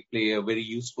where they play a very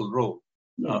useful role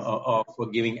of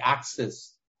giving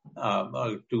access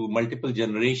to multiple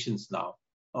generations now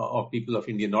of people of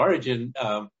Indian origin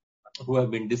who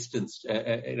have been distanced,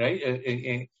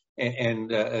 right? And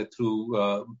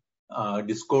through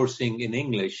discoursing in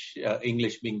English,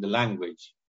 English being the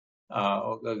language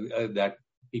that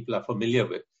people are familiar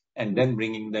with, and then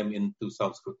bringing them into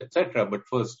Sanskrit, etc. But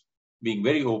first, being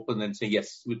very open and saying,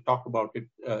 yes, we'll talk about it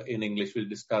in English, we'll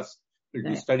discuss, we'll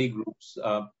do study groups,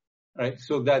 right?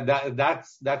 So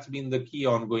that's been the key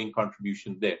ongoing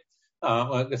contribution there.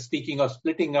 Speaking of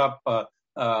splitting up,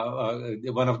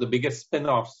 one of the biggest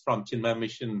spin-offs from Chinmaya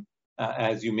Mission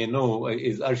as you may know,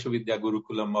 is Arshavidya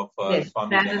Gurukulam of yes,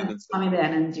 Swami Dayanand. Swami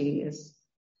Dayanand Ji, yes.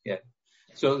 Yeah.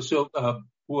 So who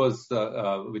was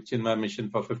with Chinmaya Mission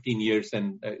for 15 years,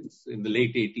 and it's in the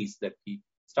late 80s that he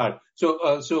started.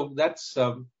 So that's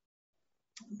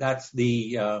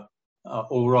the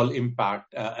overall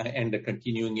impact and the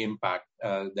continuing impact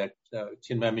that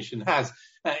Chinmaya Mission has,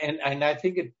 and I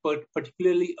think it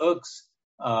particularly irks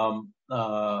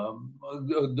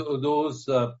those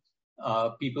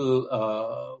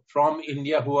people from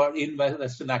India who are in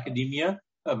Western academia,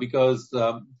 because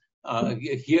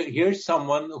here's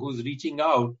someone who's reaching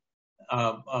out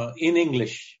in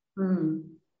English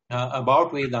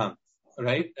about Vedanta,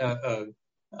 right?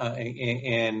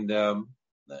 And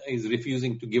is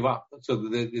refusing to give up. So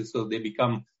they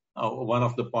become one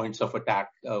of the points of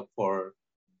attack for.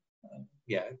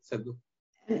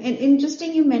 And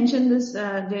interesting you mentioned this,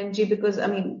 Jayanji, because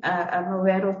I'm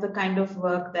aware of the kind of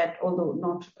work that, although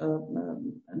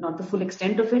not the full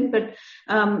extent of it, but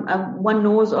one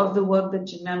knows of the work that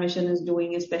Chinmaya Mission is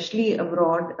doing, especially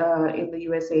abroad in the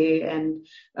USA, and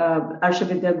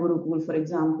Arshavidya Gurukul, for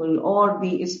example, or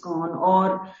the ISKCON,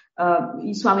 or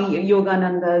Swami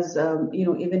Yogananda's,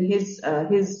 even his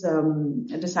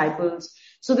disciples.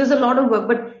 So there's a lot of work,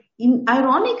 but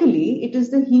ironically, it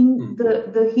is the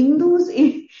Hindus,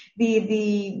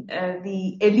 the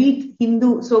elite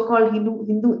Hindu, so-called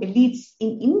Hindu elites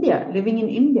in India, living in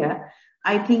India,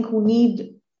 I think, who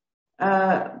need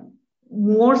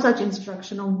more such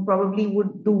instruction, or probably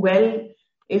would do well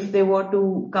if they were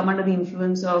to come under the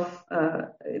influence of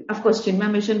course, Chinmaya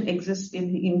Mission exists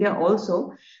in India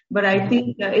also, but I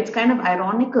think it's kind of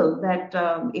ironical that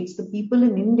it's the people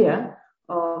in India,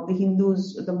 the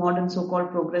Hindus, the modern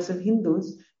so-called progressive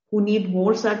Hindus, who need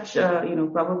more such,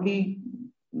 probably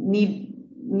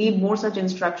need more such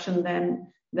instruction than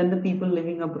the people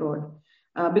living abroad.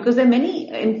 Because there are many,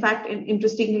 in fact,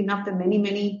 interestingly enough, there are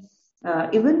many,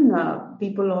 even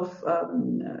people of,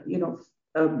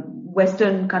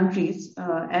 Western countries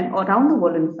and around the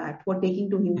world, in fact, who are taking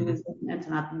to Hinduism and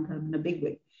Sanatana Dharma in a big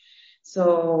way.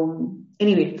 So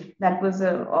anyway, that was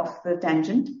off the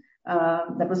tangent.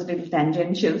 That was a little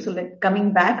tangential. So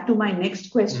coming back to my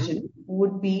next question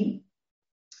would be,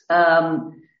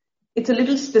 it's a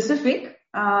little specific.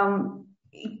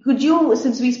 Could you,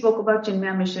 since we spoke about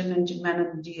Chinmaya Mission and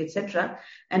Chinmayanand Ji, etc.,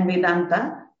 and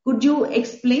Vedanta, could you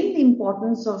explain the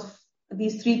importance of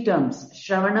these three terms,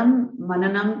 Shravanam,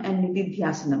 Mananam, and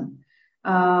Nididhyasanam?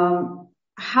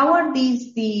 How are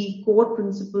these the core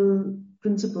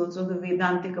principles of the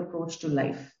Vedantic approach to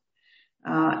life?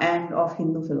 And of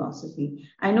Hindu philosophy.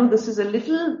 I know this is a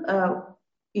little,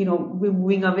 we're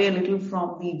moving away a little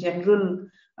from the general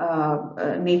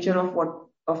nature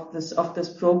of this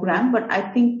program, but I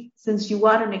think since you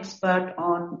are an expert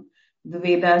on the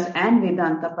Vedas and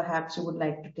Vedanta, perhaps you would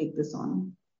like to take this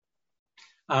on.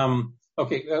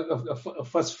 Okay.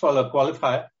 First of all, a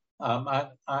qualifier.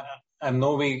 I'm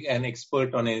no way an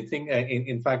expert on anything.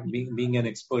 In fact, being an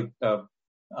expert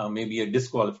maybe a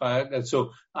disqualifier.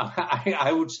 So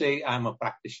I would say I'm a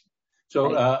practitioner.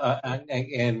 So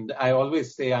and I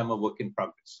always say I'm a work in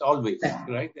progress. Always,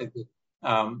 right?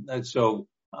 So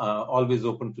always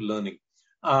open to learning.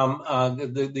 And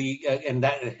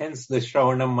that hence the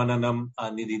Shravanam, Mananam,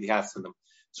 Nididhyasanam.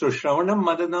 So Shravanam,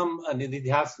 Mananam,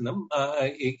 Nididhyasanam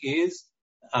is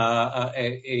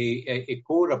a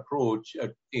core approach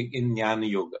in Jnana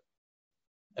Yoga.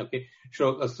 Okay.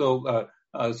 So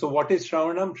what is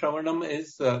Shravanam? Shravanam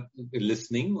is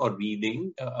listening or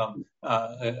reading,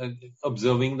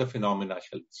 observing the phenomena,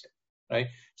 shall we say, right?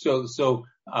 So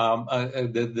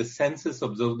the senses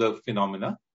observe the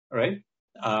phenomena, right?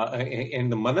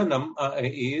 And the Mananam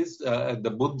is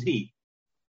the buddhi,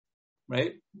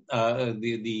 right? Once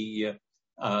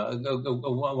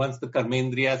the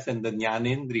karmendriyas and the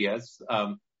jnanendriyas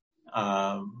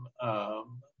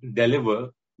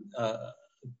deliver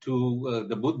to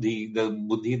the buddhi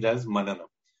does mananam,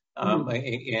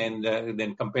 and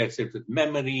then compares it with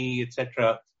memory,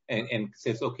 etc., and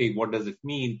says, okay, what does it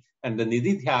mean? And the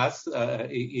nididhyas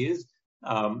is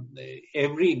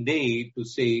every day to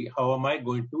say, how am I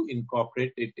going to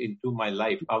incorporate it into my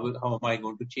life? How am I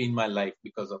going to change my life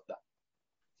because of that?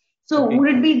 So would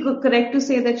it be correct to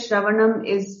say that Shravanam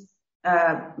is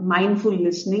mindful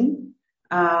listening,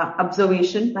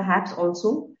 observation perhaps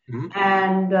also,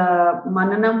 and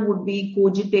Mananam would be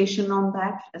cogitation on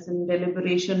that, as in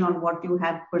deliberation on what you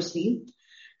have perceived,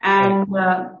 and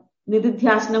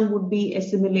Nididhyasanam would be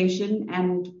assimilation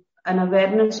and an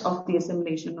awareness of the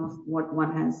assimilation of what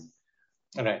one has.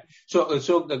 All right. So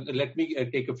let me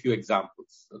take a few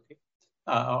examples, okay,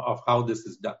 of how this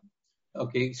is done.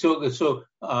 Okay. So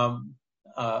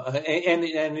And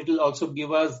it will also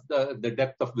give us the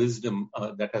depth of wisdom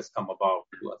that has come about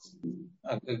to us.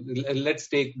 Let's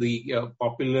take the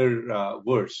popular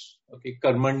verse. Okay,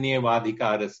 Karmanye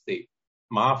Vadhikaraste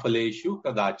Ma Phaleshu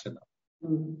Kadachana.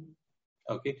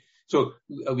 Okay, so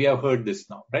we have heard this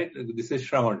now, right? This is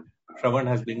Shravan. Shravan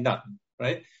has been done,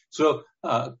 right? So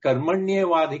Karmanye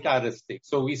Vadhikaraste.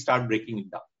 So we start breaking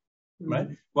it down. Right.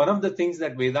 One of the things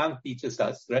that Vedanta teaches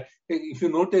us, right? If you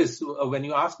notice, when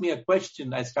you ask me a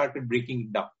question, I started breaking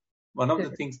it down. One of the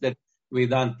things that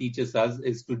Vedanta teaches us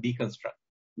is to deconstruct.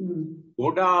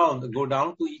 Go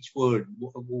down to each word,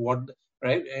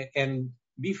 right? And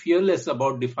be fearless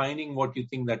about defining what you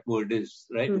think that word is,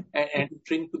 right? And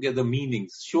string together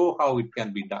meanings, show how it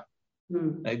can be done.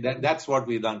 Right? That's what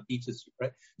Vedanta teaches you,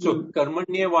 right? So,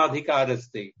 Karmanye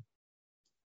Vadhikaraste.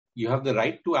 You have the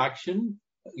right to action.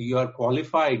 You are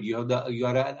qualified. You are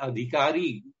an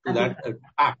adhikari to that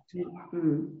act,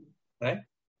 right?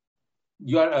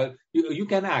 You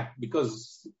can act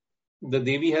because the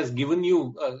Devi has given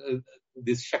you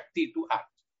this Shakti to act,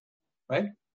 right?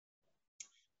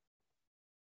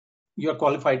 You are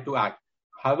qualified to act.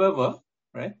 However,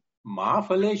 right? Ma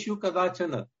phaleshu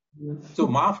kadachana. So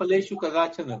ma phaleshu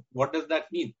kadachana. What does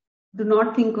that mean? Do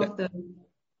not think of the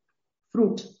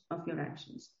fruit of your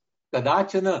actions.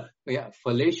 Kadachana,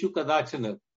 phaleshu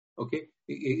kadachana. Okay,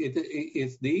 it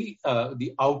is the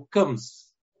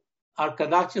outcomes are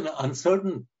kadachana,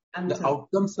 uncertain. The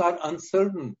outcomes are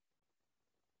uncertain.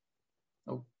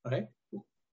 Right?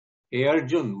 Hey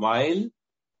Arjun,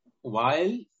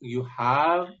 while you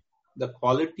have the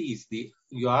qualities,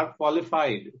 you are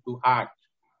qualified to act.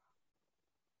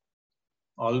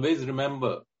 Always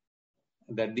remember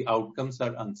that the outcomes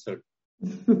are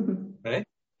uncertain. Right?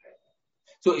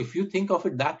 So if you think of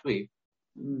it that way,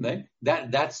 right,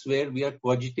 that's where we are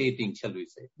cogitating, shall we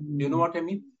say. You know what I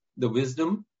mean? The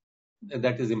wisdom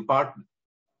that is imparted,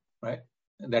 right?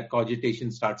 That cogitation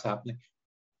starts happening.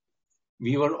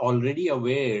 We were already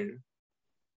aware,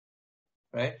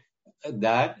 right,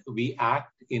 that we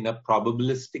act in a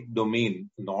probabilistic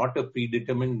domain, not a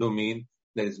predetermined domain.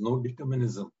 There is no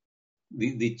determinism.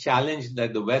 The challenge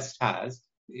that the West has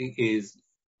is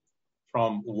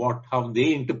from how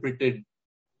they interpreted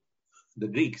the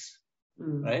Greeks,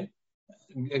 right?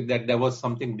 That there was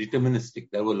something deterministic.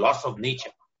 There was loss of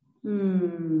nature.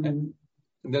 Right?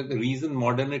 The reason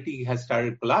modernity has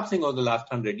started collapsing over the last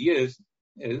 100 years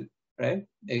is, right,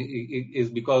 is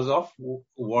because of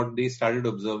what they started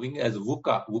observing as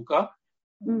VUCA.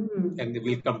 And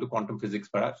we'll come to quantum physics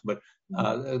perhaps, but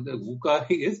the VUCA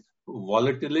is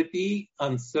volatility,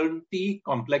 uncertainty,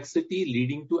 complexity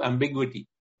leading to ambiguity.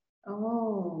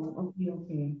 Oh,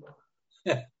 okay.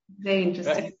 Very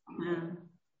interesting.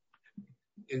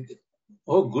 Right?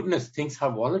 Oh goodness, things are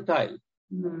volatile.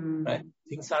 Right?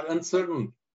 Things are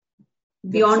uncertain.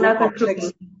 Beyond our control.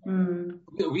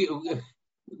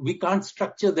 We can't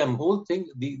structure them. Whole thing.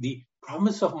 The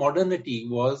promise of modernity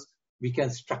was we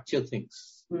can structure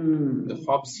things. The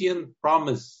Hobbesian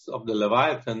promise of the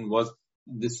Leviathan was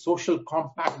the social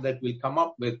compact that we'll come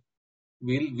up with.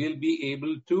 We'll be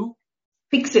able to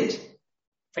fix it,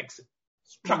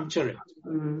 structure it.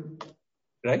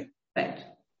 Right.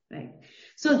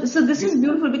 So this is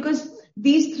beautiful because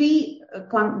these three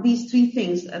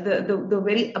things, the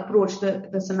very approach,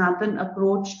 the Sanatan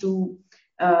approach to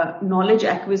knowledge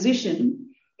acquisition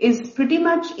is pretty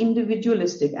much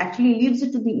individualistic. Actually leaves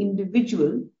it to the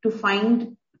individual to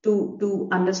find, to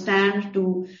understand,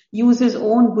 to use his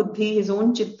own buddhi, his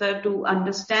own chitta to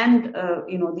understand,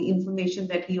 the information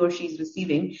that he or she is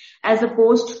receiving, as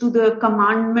opposed to the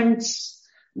commandments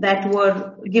that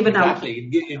were given out.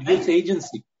 It gives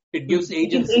agency. It gives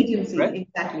agency, right?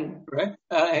 Exactly. Right?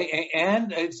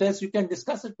 And it says you can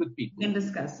discuss it with people. You can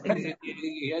discuss.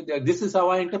 Exactly. This is how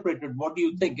I interpret it. What do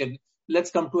you think? And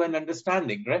let's come to an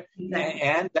understanding, right? Exactly.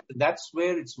 And that's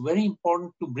where it's very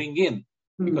important to bring in,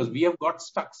 because we have got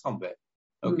stuck somewhere.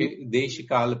 Okay,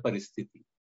 Deshikala Paristhiti.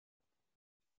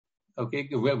 Okay,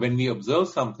 when we observe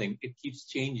something, it keeps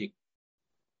changing,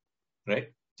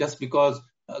 right? Just because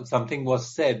something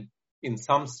was said in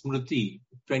some smriti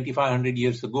 2,500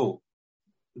 years ago,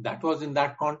 that was in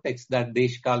that context, that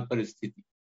Deshkal Paristhiti,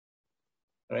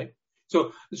 right?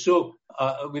 So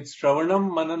with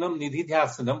Shravanam, Mananam,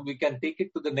 Nididhyasanam, we can take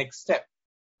it to the next step.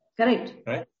 Correct.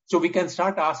 Right? So we can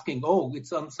start asking,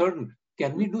 it's uncertain.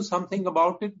 Can we do something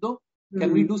about it though?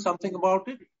 Can we do something about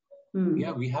it?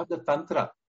 Yeah, we have the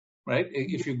Tantra, right?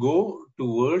 If you go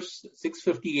to verse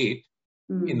 658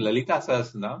 in Lalita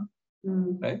Sahasranam,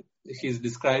 right? She is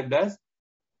described as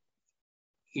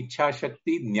Ichha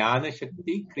Shakti, Jnana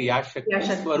Shakti, Kriya Shakti,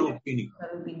 Swarupini.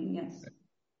 Yes.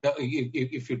 Now,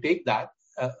 if you take that,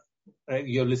 right?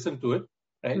 You listen to it,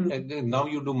 right? And now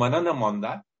you do mananam on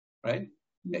that, right?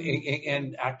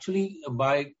 And actually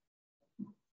by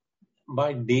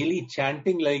daily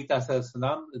chanting Lalita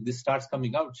Sahasranam, this starts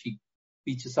coming out. She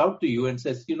reaches out to you and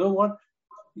says, you know what?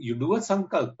 You do a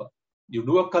sankalpa, you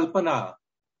do a kalpana,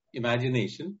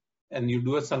 imagination, and you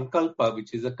do a sankalpa,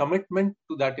 which is a commitment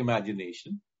to that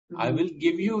imagination. I will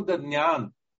give you the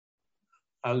jnana.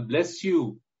 I'll bless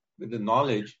you with the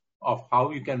knowledge of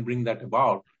how you can bring that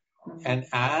about. And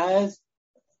as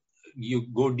you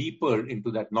go deeper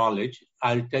into that knowledge,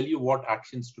 I'll tell you what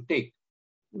actions to take.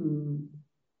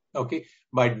 Okay.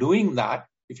 By doing that,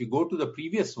 if you go to the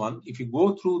previous one, if you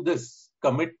go through this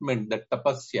commitment, that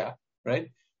tapasya, right,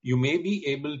 you may be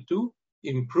able to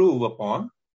improve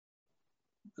upon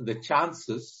the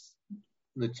chances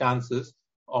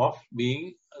of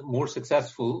being more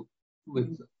successful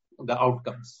with the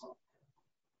outcomes.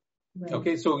 Right.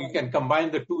 Okay, so you can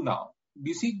combine the two now.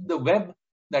 You see the web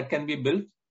that can be built.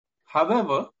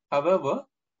 However,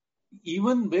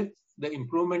 even with the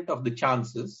improvement of the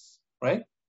chances, right,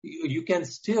 you can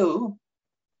still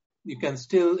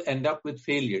end up with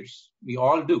failures. We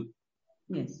all do.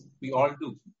 Yes. We all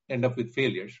do end up with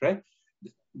failures, right?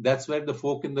 That's where the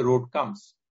fork in the road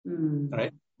comes,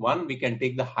 right? One, we can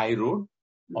take the high road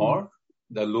or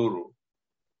the low road.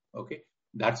 Okay,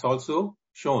 that's also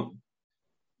shown.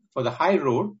 For the high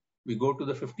road, we go to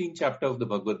the 15th chapter of the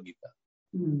Bhagavad Gita.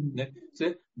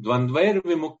 So, Dvandvair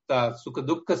vimukta sukha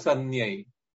dukkha sanyai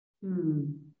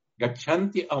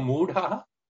gachanti amudha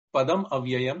padam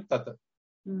avyayam tata.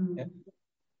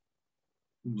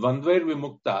 Dvandvair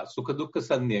vimukta sukha dukkha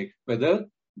sanyai, whether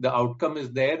the outcome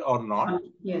is there or not.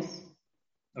 Yes.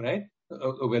 Right?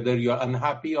 Whether you are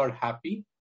unhappy or happy,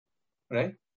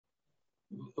 right?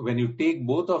 When you take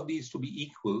both of these to be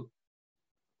equal,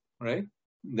 right,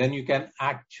 then you can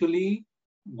actually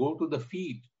go to the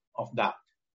feet of that.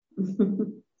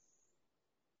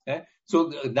 Okay?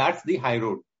 So that's the high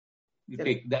road. You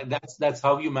take that. That's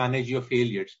how you manage your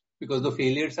failures, because the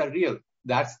failures are real.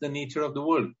 That's the nature of the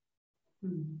world,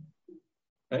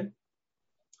 right?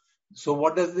 So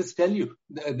what does this tell you?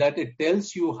 That it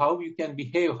tells you how you can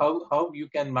behave, how you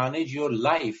can manage your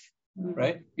life,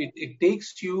 right? It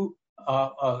takes you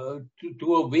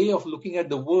to a way of looking at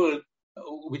the world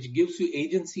which gives you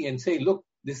agency and say, look,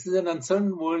 this is an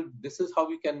uncertain world. This is how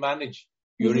you can manage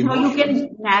your emotions. How you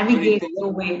can navigate the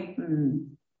way.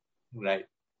 Right.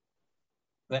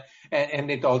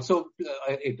 And it also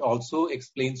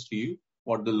explains to you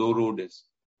what the low road is.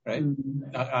 Right?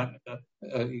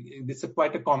 This is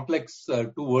quite a complex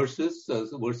two verses,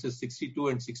 verses 62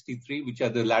 and 63, which are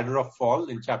the ladder of fall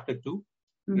in chapter 2,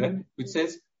 right? Which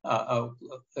says,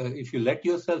 if you let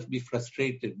yourself be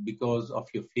frustrated because of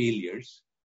your failures,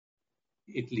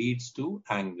 it leads to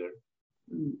anger.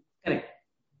 Correct.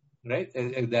 Right?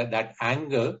 That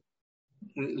anger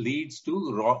leads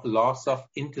to loss of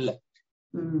intellect.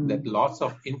 That loss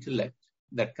of intellect,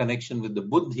 that connection with the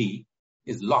buddhi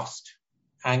is lost.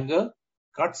 Anger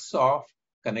cuts off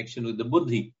connection with the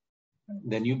buddhi.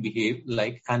 Then you behave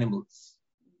like animals,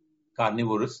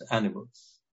 carnivorous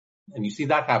animals. And you see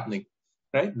that happening,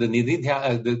 right? The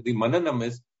nididhya, the mananam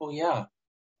is, oh yeah,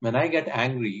 when I get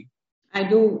angry, I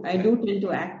do tend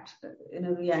to act in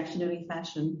a reactionary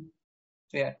fashion.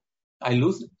 Yeah, I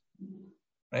lose it,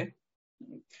 right?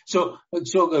 So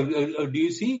do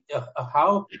you see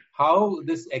how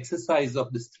this exercise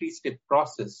of this 3-step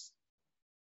process,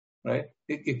 right?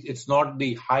 It's not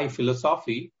the high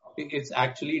philosophy. It's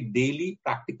actually daily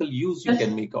practical use you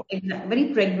can make of it. Exactly.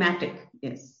 Very pragmatic,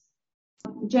 yes.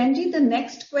 Jainji, the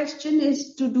next question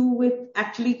is to do with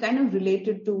actually kind of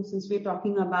related to, since we're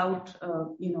talking about,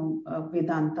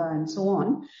 Vedanta and so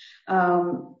on.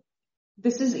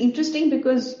 This is interesting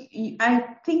because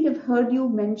I think I've heard you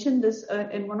mention this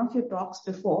in one of your talks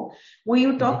before, where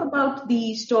you talk about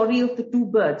the story of the two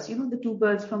birds, the two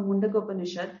birds from Mundaka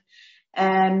Upanishad.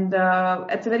 And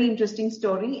it's a very interesting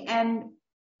story, and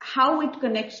how it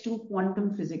connects to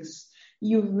quantum physics.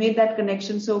 You've made that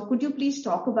connection. So could you please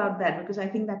talk about that? Because I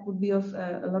think that would be of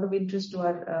a lot of interest to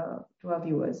our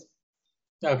viewers.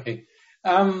 Okay.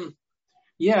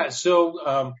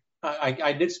 So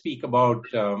I did speak about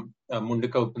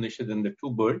Mundaka Upanishad and the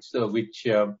two birds, which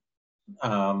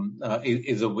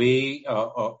is a way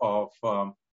of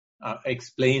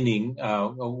explaining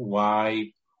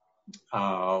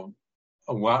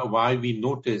why we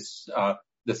notice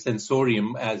the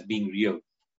sensorium as being real,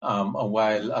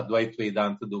 while Advaita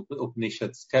Vedanta, the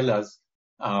Upanishads tell us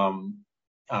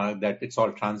that it's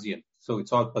all transient. So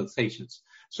it's all pulsations.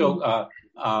 So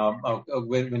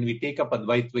when we take up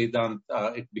Advaita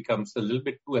Vedanta, it becomes a little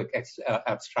bit too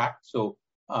abstract. So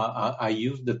I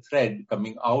use the thread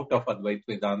coming out of Advaita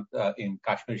Vedanta in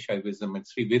Kashmir Shaivism and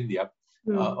Sri Vidya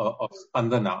of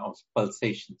spandana, of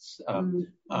pulsations, to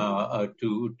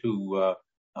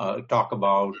talk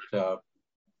about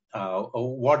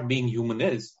what being human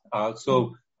is.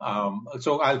 So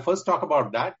I'll first talk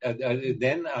about that.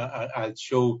 Then I'll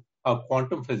show how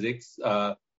quantum physics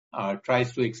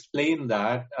tries to explain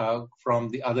that from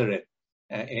the other end,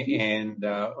 and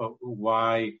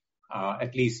why,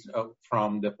 at least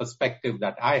from the perspective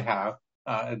that I have,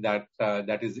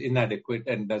 that is inadequate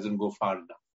and doesn't go far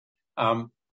enough.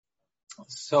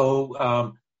 So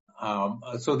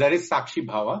there is Sakshi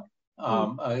Bhava.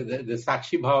 The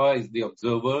Sakshi Bhava is the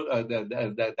observer,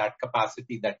 that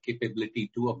capacity, that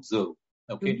capability to observe.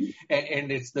 Okay,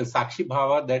 and it's the Sakshi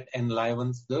Bhava that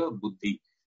enlivens the buddhi,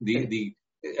 the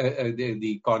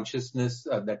consciousness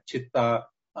that chitta,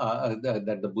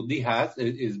 that the buddhi has,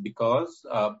 is because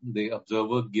the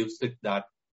observer gives it that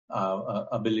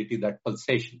ability, that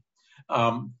pulsation.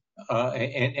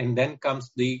 And then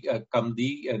comes the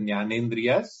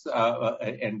jnanendriyas,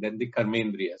 and then the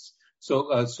karmendriyas.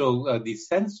 So the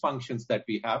sense functions that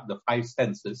we have, the five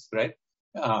senses, right?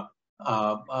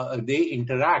 They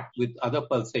interact with other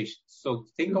pulsations. So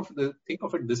think of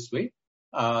it this way.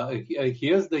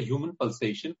 Here's the human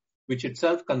pulsation, which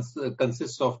itself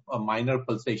consists of minor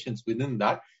pulsations within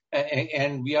that,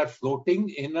 and we are floating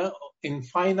in an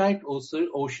infinite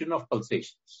ocean of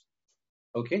pulsations.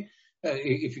 Okay,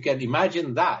 if you can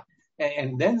imagine that,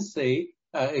 and then say,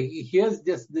 here's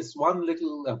just this one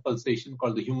little pulsation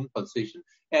called the human pulsation,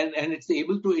 and it's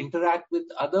able to interact with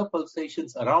other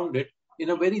pulsations around it in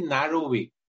a very narrow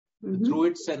way through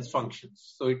its sense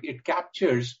functions. So it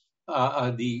captures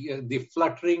the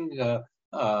fluttering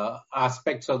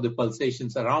aspects of the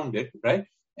pulsations around it, right?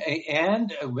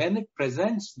 And when it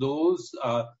presents those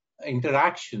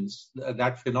interactions,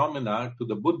 that phenomena to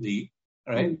the buddhi,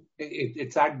 right?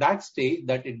 It's at that stage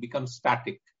that it becomes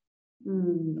static.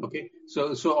 Okay,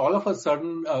 so all of a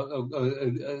sudden,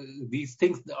 these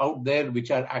things out there, which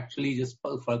are actually just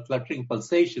fluttering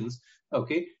pulsations,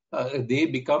 okay, they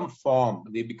become form,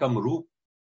 they become roop.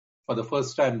 For the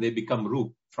first time, they become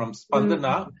roop. From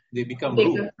spandana, they become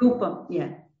roop.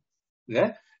 Yeah,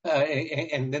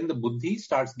 and then the buddhi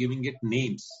starts giving it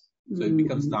names, so it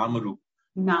becomes namarup.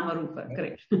 Namarupa,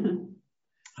 correct.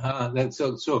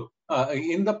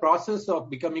 In the process of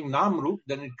becoming Namrup,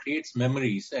 then it creates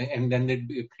memories, and then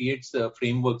it creates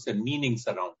frameworks and meanings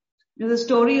around. The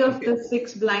story of the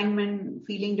 6 blind men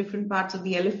feeling different parts of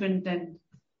the elephant, and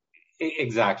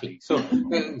exactly. So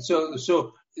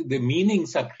the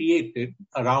meanings are created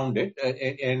around it,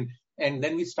 and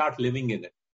then we start living in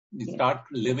it. We start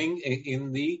living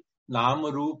in the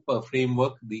Namarup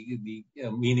framework, the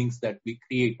meanings that we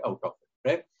create out of it,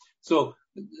 right? So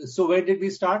where did we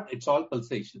start? It's all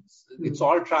pulsations. It's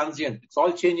all transient. It's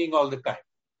all changing all the time,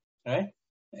 right?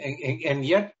 And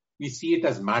yet we see it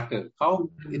as matter. How?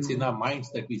 It's in our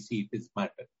minds that we see it as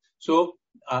matter. So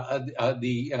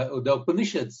the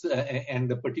Upanishads and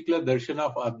the particular darshan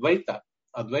of Advaita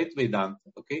Vedanta,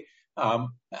 okay,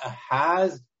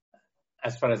 has,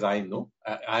 as far as I know,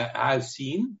 I've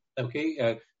seen,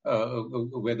 okay,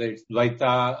 whether it's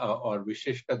Dvaita or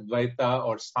Vishishta Dvaita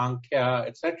or Sankhya,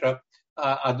 etc.,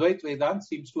 Advaita Vedanta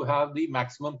seems to have the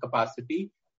maximum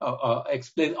capacity of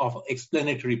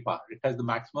explanatory power. It has the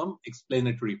maximum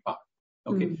explanatory power.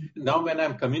 Okay. Now, when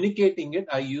I'm communicating it,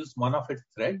 I use one of its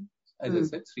threads, as I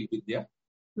said, Sri Vidya,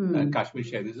 Kashmir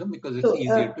Shaivism, because it's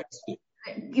easier to explain.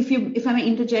 If I may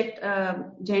interject,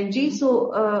 Jayanji,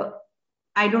 so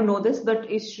I don't know this, but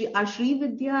are Sri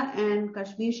Vidya and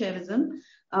Kashmir Shaivism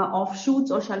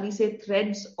offshoots, or shall we say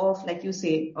threads of, like you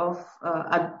say, of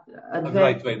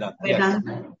Advaita Vedanta? Yes.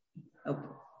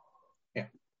 Okay.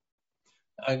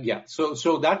 Yeah.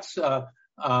 So that's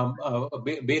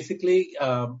basically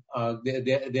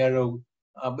they are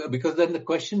because then the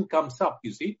question comes up.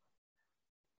 You see,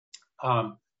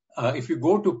 if you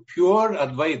go to pure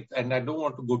Advaita, and I don't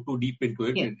want to go too deep into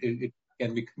it, it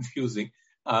can be confusing.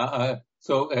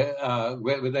 So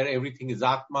whether everything is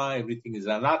Atma, everything is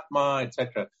Anatma,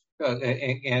 etc.,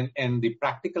 and the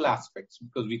practical aspects,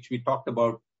 because which we talked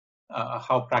about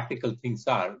how practical things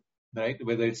are, right?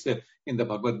 Whether it's in the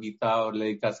Bhagavad Gita or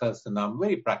Lalita Sahasranam,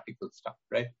 very practical stuff,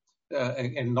 right?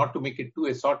 And not to make it too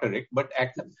esoteric, but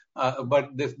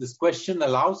this question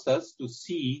allows us to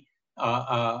see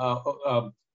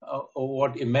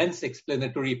what immense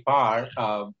explanatory power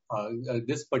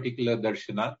this particular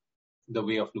darshana, the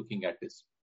way of looking at this.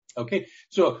 Okay,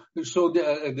 so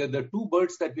the two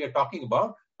birds that we are talking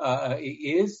about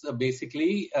is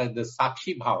basically the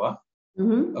Sakshi Bhava,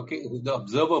 okay, the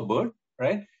observer bird,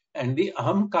 right, and the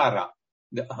Ahamkara,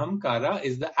 The ahamkara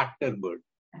is the actor bird.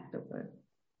 Actor bird.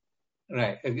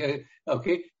 Right.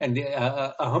 Okay. And the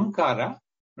ahamkara,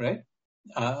 right?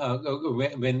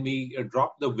 When we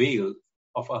drop the veil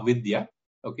of avidya,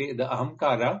 okay, the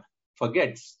ahamkara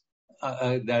forgets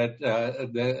that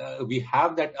we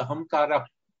have that ahamkara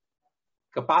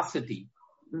capacity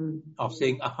of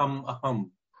saying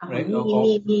aham, right?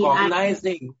 Of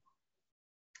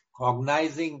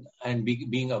cognizing and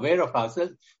being aware of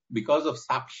ourselves because of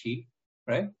sakshi,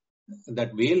 right?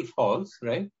 That veil falls,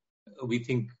 right? We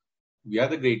think we are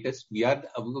the greatest, we are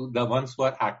the ones who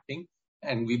are acting,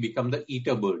 and we become the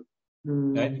eater bird,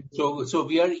 right? So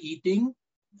we are eating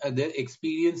the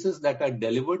experiences that are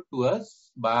delivered to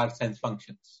us by our sense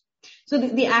functions. So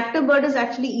the actor bird is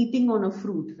actually eating on a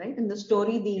fruit, right? In the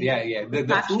story, the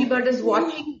sakshi bird is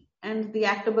watching and the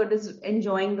actor bird is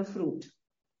enjoying the fruit.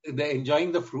 They're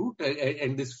enjoying the fruit,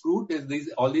 and this fruit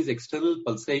is all these external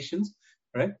pulsations,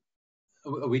 right?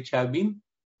 Which have been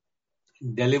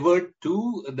delivered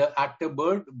to the actor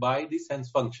bird by the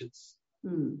sense functions.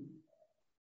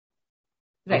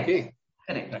 Right. Okay.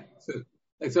 Correct. Right.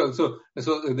 So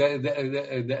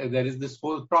there is this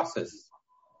whole process.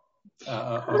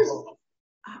 So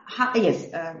how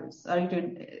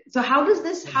does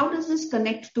this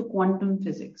connect to quantum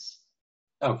physics?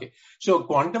 Okay. So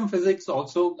quantum physics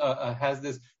also has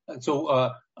this.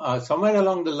 So somewhere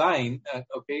along the line,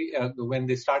 when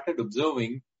they started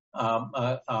observing,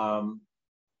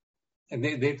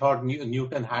 they thought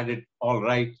Newton had it all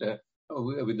right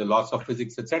with the laws of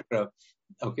physics, etc.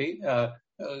 Okay.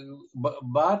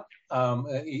 But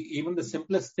even the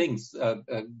simplest things,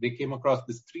 they came across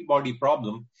this three-body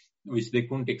problem, which they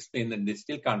couldn't explain, and they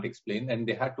still can't explain, and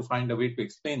they had to find a way to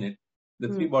explain it. The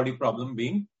three-body problem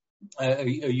being,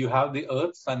 you have the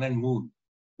Earth, Sun, and Moon.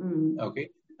 Okay.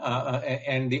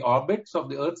 And the orbits of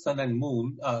the Earth, Sun, and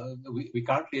Moon, we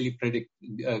can't really predict,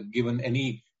 given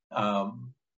any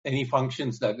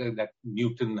functions that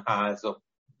Newton has, or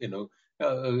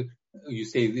you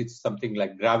say it's something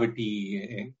like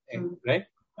gravity, right?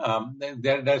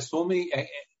 There are so many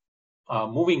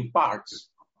moving parts;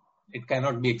 it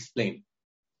cannot be explained.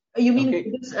 You mean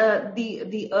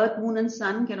the Earth, Moon, and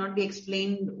Sun cannot be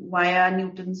explained via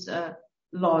Newton's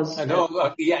laws?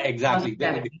 Yeah, exactly.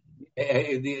 There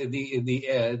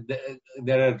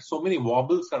are so many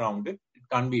wobbles around it; it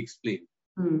can't be explained.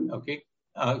 Okay,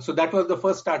 so that was the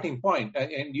first starting point,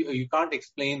 and you can't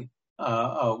explain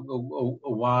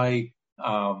why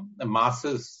the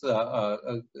masses,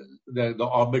 the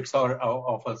orbits are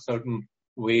of a certain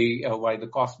way, why the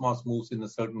cosmos moves in a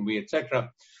certain way,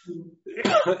 etc.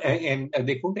 And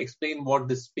they couldn't explain what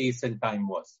the space and time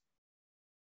was.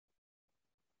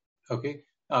 Okay,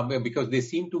 because they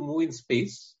seem to move in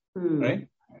space, right?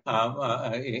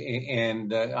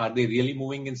 And are they really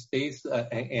moving in space?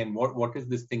 And what is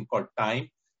this thing called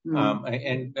time?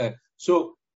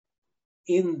 So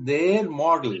in their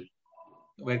model,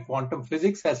 where quantum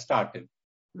physics has started,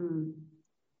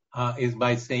 is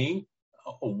by saying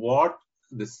what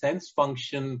the sense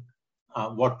function,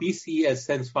 what we see as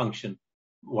sense function,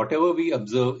 whatever we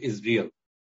observe is real.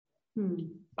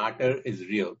 Matter is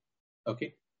real.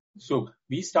 Okay. So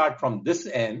we start from this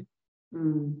end,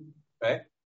 right?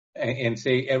 And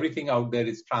say everything out there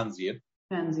is transient.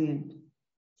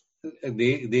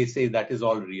 They say that is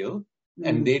all real,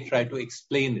 and they try to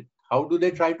explain it. How do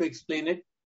they try to explain it?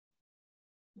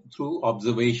 Through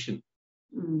observation,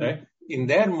 right? In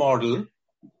their model,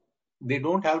 they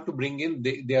don't have to bring in,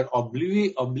 they are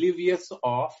oblivious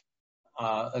of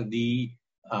the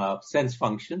sense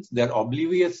functions. They're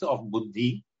oblivious of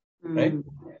buddhi, right?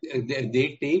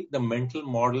 They take the mental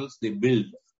models they build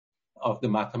of the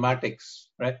mathematics,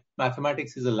 right?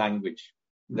 Mathematics is a language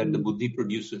that the buddhi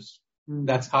produces.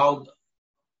 That's how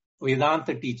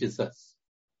Vedanta teaches us.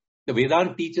 The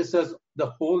Vedanta teaches us the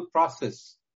whole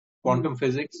process. Quantum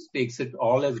physics takes it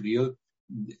all as real.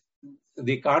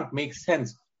 They can't make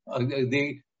sense.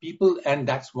 People, and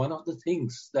that's one of the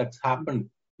things that's happened.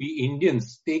 We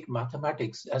Indians take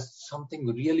mathematics as something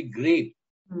really great.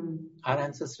 Our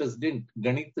ancestors didn't.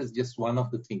 Ganit is just one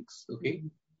of the things. Okay,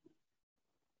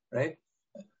 right?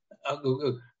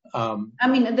 I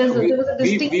mean, there was a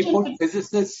distinction. We put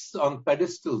physicists on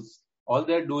pedestals. All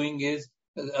they're doing is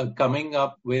coming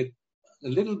up with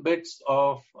little bits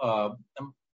of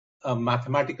a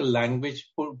mathematical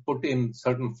language put in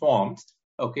certain forms,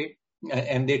 okay,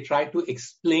 and they try to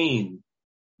explain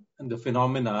the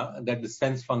phenomena that the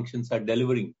sense functions are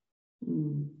delivering.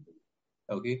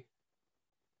 Okay.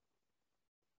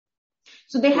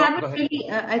 So they haven't really,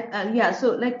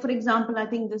 so like, for example, I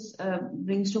think this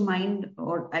brings to mind,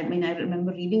 or I mean, I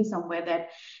remember reading somewhere that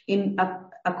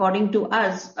according to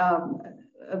us,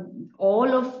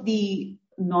 all of the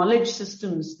knowledge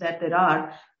systems that there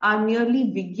are merely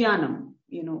Vijnanam,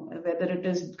 whether it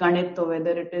is Ganit or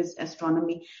whether it is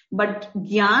astronomy. But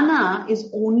Jnana is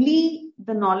only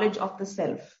the knowledge of the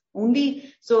self.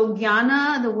 So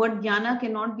Jnana, the word Jnana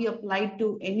cannot be applied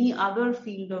to any other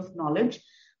field of knowledge,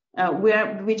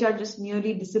 which are just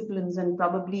merely disciplines, and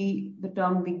probably the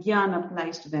term Vijnana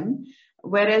applies to them,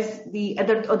 whereas the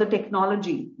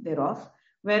technology thereof.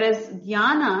 Whereas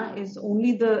Jnana is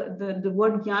only the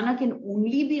word Jnana can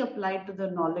only be applied to the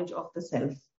knowledge of the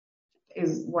self,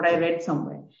 is what I read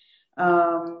somewhere.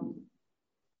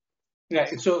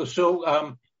 So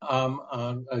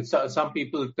some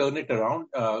people turn it around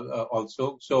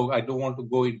also. So I don't want to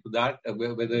go into that,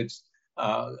 whether it's,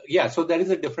 so there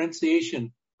is a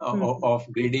differentiation of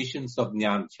gradations of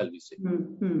Jnana, shall we say.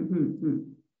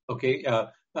 Okay.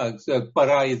 So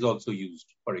para is also used,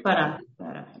 for example.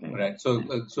 Para, right. So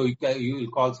you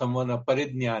will call someone a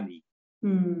paridjnani,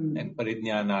 and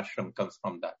paridjnana ashram comes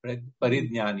from that, right?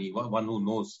 Paridjnani, one who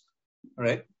knows,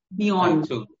 right? Beyond.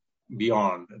 So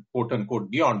beyond, quote unquote,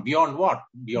 beyond what?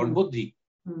 Beyond buddhi,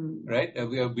 right?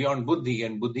 We are beyond buddhi,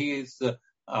 and buddhi is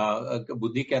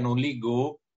buddhi can only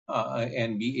go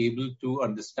and be able to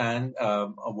understand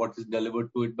what is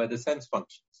delivered to it by the sense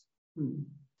functions.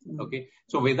 Okay,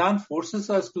 so Vedanta forces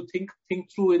us to think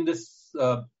through in this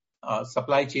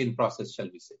supply chain process, shall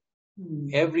we say?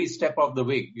 Every step of the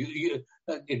way.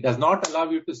 It does not allow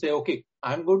you to say, okay,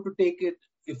 I'm going to take it.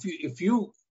 If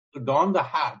you don the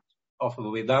hat of a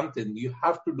Vedantin, you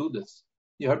have to do this.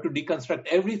 You have to deconstruct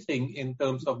everything in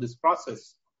terms of this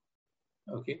process.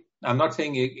 Okay, I'm not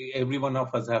saying every one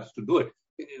of us has to do it.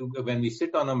 When we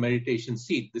sit on a meditation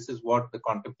seat, this is what the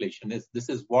contemplation is. This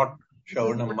is what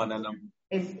Shravanam Mananam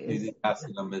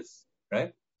Nididhyasanam is,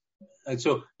 right?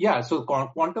 So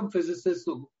quantum physicists,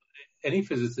 any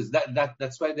physicist,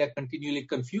 that's why they're continually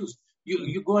confused.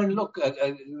 You go and look,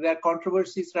 there are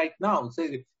controversies right now.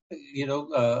 Say,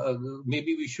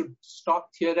 maybe we should stop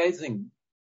theorizing.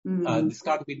 This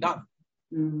can't be done,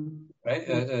 right?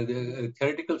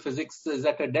 Theoretical physics is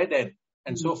at a dead end,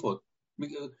 and so forth.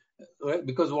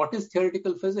 Because what is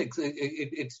theoretical physics?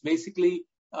 It's basically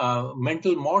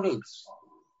mental models,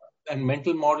 and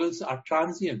mental models are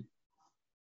transient.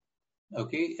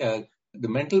 Okay, the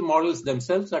mental models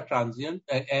themselves are transient,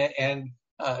 and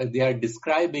they are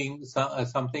describing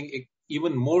something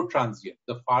even more transient.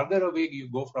 The farther away you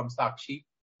go from Sakshi,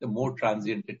 the more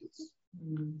transient it is.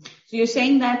 So you're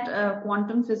saying that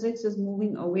quantum physics is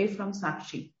moving away from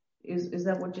Sakshi. Is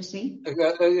that what you're saying?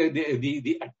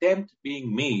 The attempt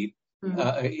being made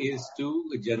is to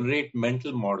generate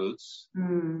mental models,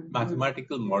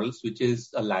 mathematical models, which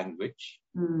is a language,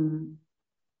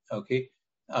 okay,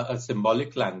 a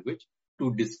symbolic language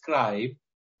to describe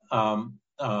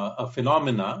a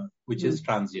phenomena which is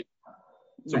transient.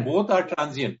 So both are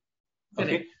transient.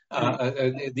 Okay,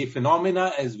 the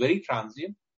phenomena is very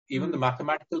transient. Even the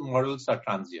mathematical models are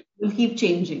transient. Will keep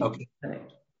changing. Okay,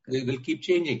 they will keep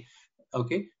changing.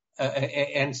 Okay,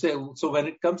 and so when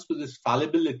it comes to this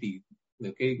fallibility,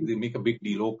 okay, they make a big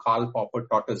deal. Oh, Karl Popper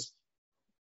taught us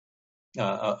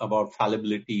about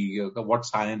fallibility, what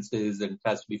science is, and it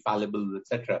has to be fallible,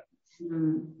 etc.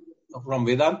 From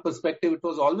Vedanta perspective, it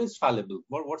was always fallible.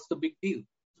 What's the big deal?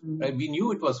 Right? We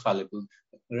knew it was fallible.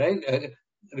 Right?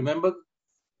 Remember,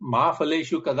 Ma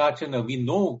Phaleshu Kadachana. We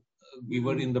know we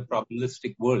were in the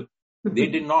probabilistic world. They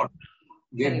did not.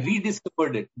 They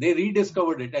rediscovered it. They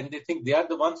rediscovered it, and they think they are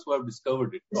the ones who have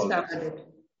discovered it. Correct.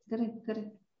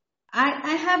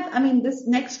 This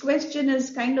next question is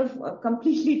kind of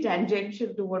completely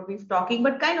tangential to what we've talking,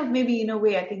 but kind of maybe in a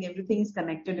way, I think everything is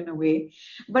connected in a way.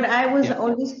 But I was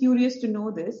always curious to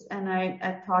know this, and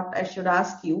I thought I should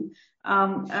ask you.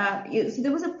 So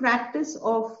there was a practice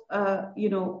of,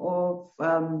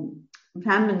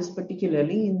 Brahmins,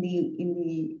 particularly in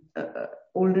the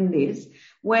olden days,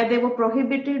 where they were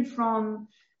prohibited from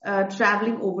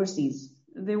traveling overseas.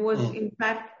 There was, in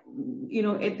fact,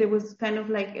 there was kind of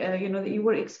like, you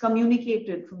were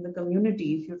excommunicated from the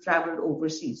community if you traveled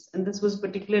overseas. And this was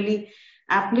particularly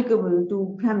applicable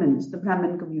to Brahmins, the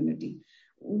Brahmin community.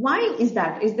 Why is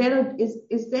that? Was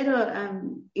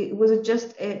it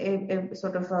just a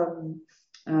sort of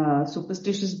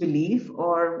superstitious belief,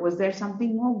 or was there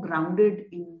something more grounded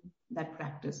in that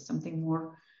practice, something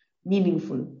more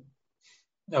meaningful?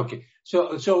 Okay.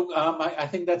 So I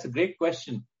think that's a great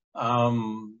question.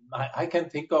 I can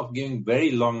think of giving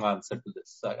very long answer to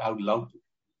this. I would love to.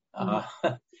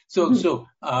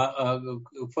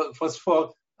 First of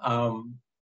all,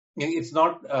 it's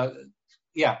not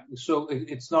So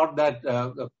it's not that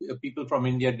people from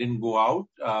India didn't go out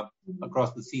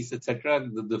across the seas, etc.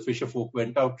 The fisher folk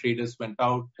went out, traders went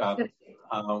out.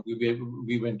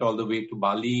 We went all the way to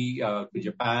Bali, to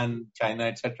Japan, China,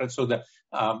 etc. So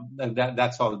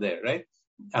that's all there, right?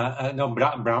 Now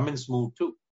Brahmins moved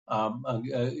too.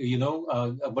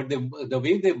 But the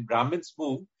way the Brahmins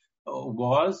moved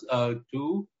was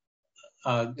to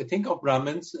think of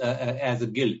Brahmins as a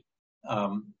guild.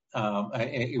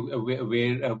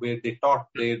 Where they taught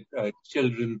their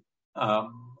children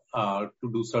to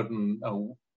do certain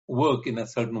work in a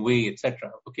certain way,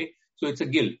 etc. Okay, so it's a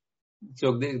guild.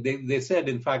 So they said,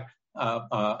 in fact,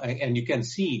 and you can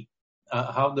see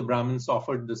how the Brahmins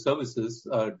offered the services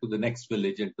to the next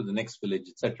village and to the next village,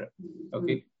 etc.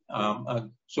 Okay,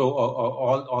 so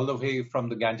all the way from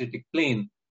the Gangetic Plain.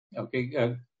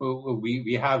 Okay,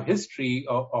 we have history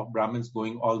of Brahmins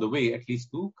going all the way, at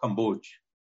least to Cambodge.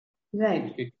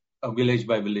 Right. Okay, village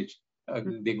by village.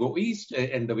 They go east,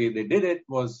 and the way they did it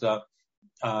was the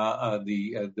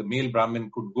male Brahmin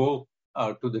could go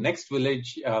to the next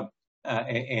village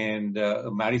and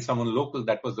marry someone local.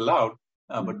 That was allowed,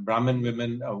 but Brahmin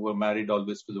women were married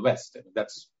always to the west.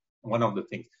 That's one of the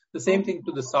things. The same thing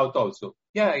to the south also.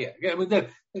 I mean,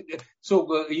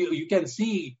 so you can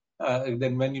see.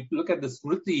 Then when you look at the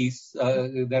Smritis,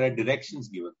 there are directions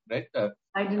given, right?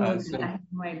 I didn't know that. I have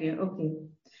no idea. Okay.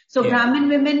 So Brahmin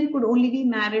women could only be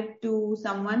married to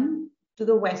someone to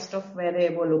the west of where they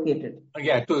were located.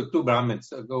 To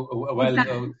Brahmins.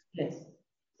 While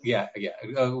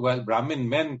Brahmin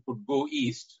men could go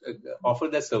east, offer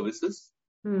their services,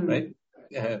 right?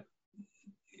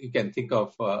 You can think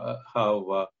of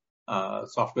how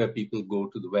software people go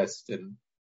to the west and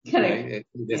they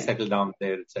settle down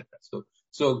there, etc.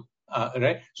 So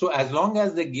right. So as long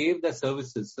as they gave their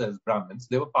services as Brahmins,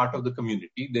 they were part of the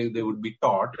community. They would be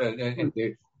taught, and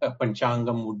their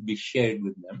Panchangam would be shared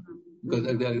with them because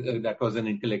that was an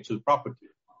intellectual property,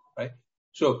 right?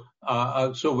 So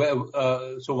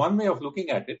one way of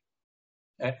looking at it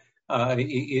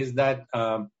is that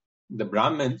the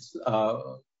Brahmins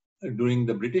during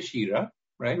the British era,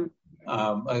 right,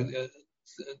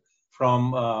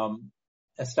 from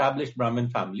established Brahmin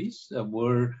families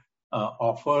were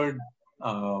offered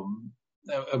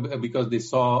because they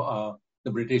saw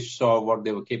the British saw what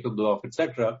they were capable of,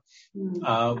 etc.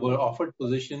 Were offered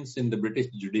positions in the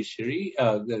British judiciary.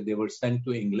 They were sent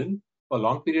to England for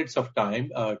long periods of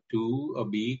time to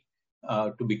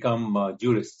become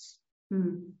jurists.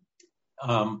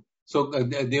 So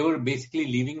they were basically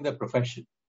leaving the profession.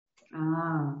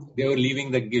 They were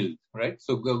leaving the guild, right?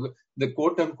 So the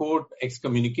quote-unquote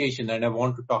excommunication, and I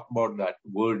want to talk about that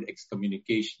word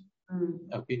excommunication,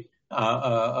 okay,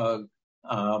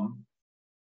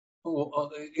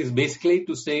 is basically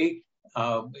to say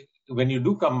when you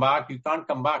do come back, you can't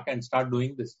come back and start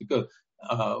doing this because,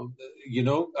 the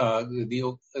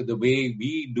way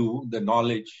we do the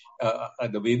knowledge,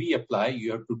 the way we apply,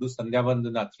 you have to do Sandhya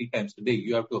Vandana 3 times a day.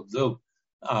 You have to observe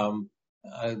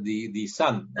the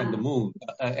sun and the moon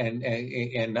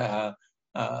and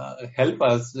help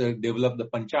us develop the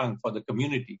Panchang for the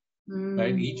community,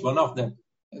 right? Each one of them,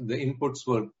 the inputs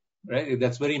were, right?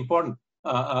 That's very important.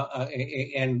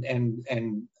 And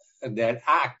their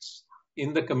acts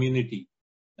in the community,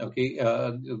 okay,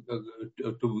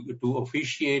 to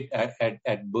officiate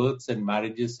at births and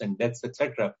marriages and deaths,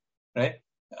 etc., right?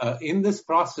 In this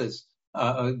process,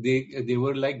 they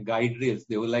were like guide rails.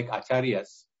 They were like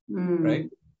acharyas, right?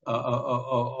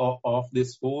 Of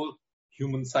this whole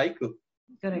human cycle.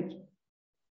 Correct.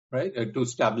 Right? To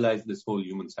stabilize this whole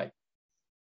human cycle.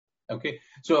 Okay.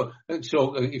 So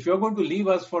if you're going to leave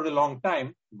us for a long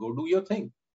time, go do your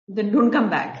thing. Then don't come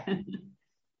back.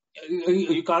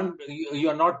 You can't. You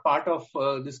are not part of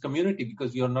this community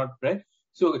because you're not, right?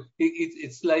 So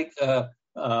it's like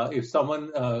if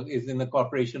someone is in a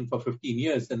corporation for 15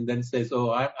 years and then says, "Oh,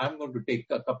 I'm going to take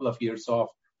a couple of years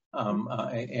off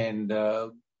and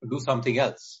do something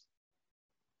else."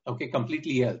 Okay,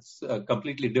 completely else,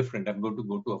 completely different. I'm going to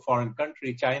go to a foreign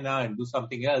country, China, and do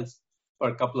something else for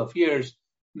a couple of years.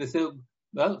 And they say,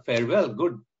 "Well, farewell,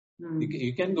 good.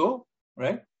 You can go,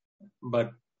 right?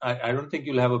 But I don't think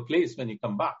you'll have a place when you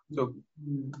come back." So,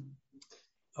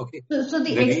 okay. So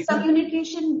the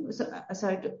excommunication.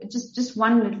 Just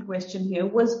one little question here.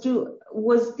 Was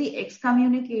the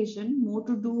excommunication more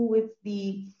to do with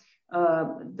the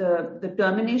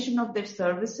termination of their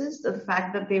services, the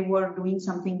fact that they were doing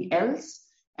something else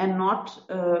and not,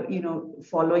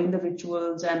 following the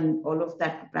rituals and all of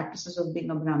that practices of being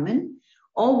a Brahmin?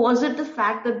 Or was it the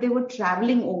fact that they were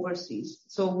traveling overseas?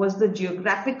 So was the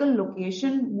geographical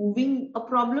location moving a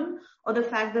problem, or the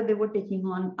fact that they were taking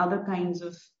on other kinds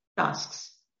of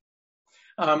tasks?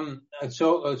 So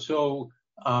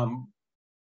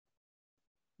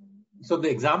the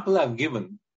example I've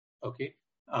given, okay,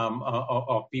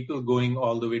 of people going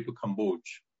all the way to Cambodia,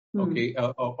 okay,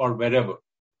 or wherever,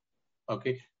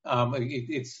 okay.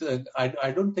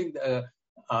 I don't think.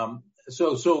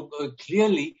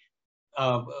 Clearly,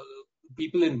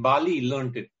 people in Bali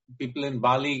learned it. People in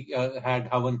Bali had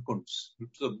Havan Kunds.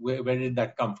 So where did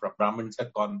that come from? Brahmins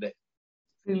had gone there,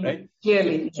 right?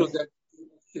 Clearly.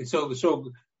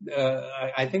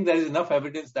 I think there is enough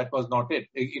evidence that was not it.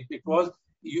 It was,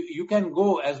 you can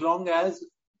go as long as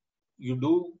you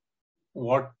do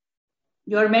what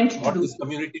you're meant to do. What this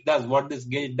community does, what this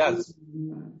guild does,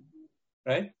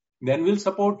 right? Then we'll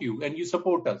support you and you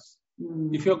support us.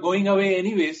 If you're going away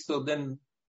anyways, so then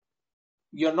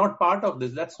you're not part of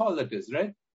this. That's all it is,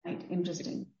 right? Right.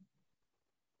 Interesting.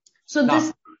 So now,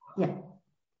 this,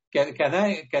 yeah. Can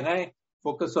I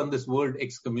focus on this word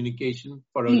excommunication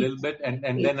for a little bit,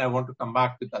 and then I want to come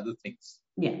back with other things.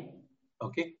 Yeah.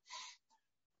 Okay.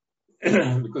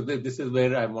 Because this is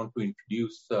where I want to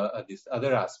introduce this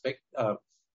other aspect.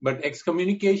 But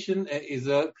excommunication is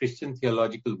a Christian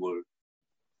theological word.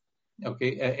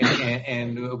 Okay,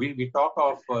 and we talk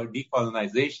of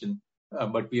decolonization,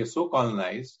 but we are so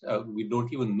colonized, we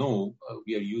don't even know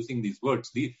we are using these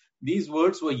words. These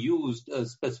words were used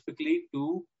specifically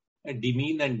to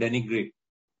demean and denigrate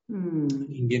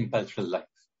Indian cultural life,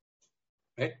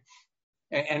 right?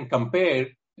 And compare,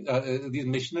 these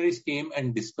missionaries came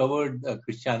and discovered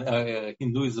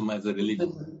Hinduism as a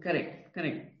religion. Correct.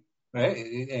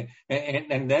 Right,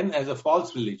 and then as a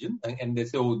false religion, and they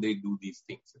say, oh, they do these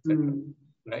things, etc.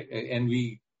 Right, and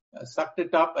we sucked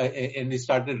it up and we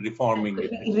started reforming it,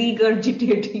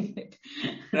 regurgitating it,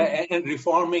 right? And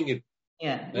reforming it.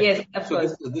 Yeah. Right? Yes, of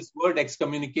course. So this word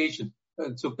excommunication.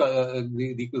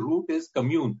 The root is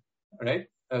commune, right?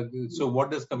 So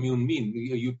what does commune mean?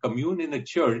 You commune in a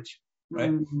church, right?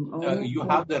 You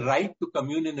have the right to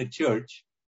commune in a church,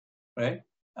 right?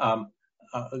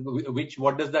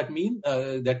 What does that mean?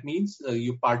 That means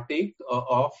you partake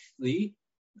of the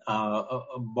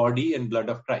body and blood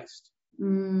of Christ.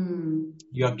 You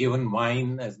are given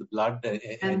wine as the blood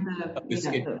and a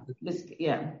biscuit.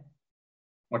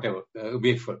 Whatever,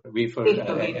 wafer.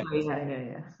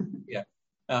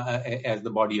 As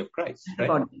the body of Christ,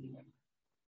 right?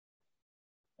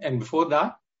 And before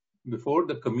that, before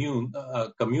the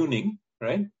communing,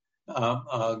 right?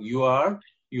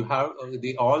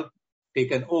 They all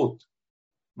take an oath,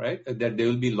 right? That they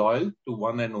will be loyal to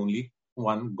one and only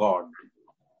one God,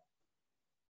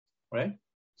 right?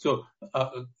 So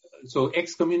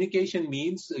excommunication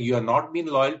means you are not being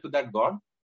loyal to that God.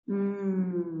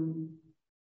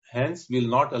 Hence, will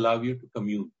not allow you to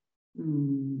commune.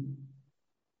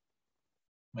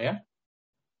 Yeah.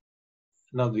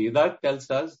 Now, the Veda tells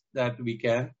us that we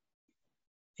can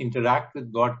interact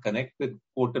with God, connect with,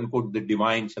 quote unquote, the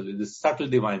divine, the subtle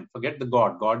divine. Forget the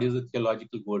God. God is a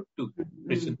theological word too,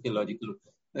 Christian theological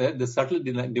word. The subtle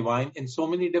divine in so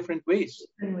many different ways.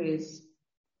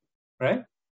 Right?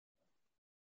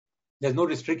 There's no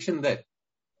restriction there.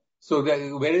 So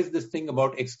where is this thing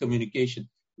about excommunication?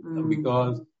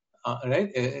 Because,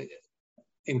 right,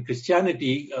 in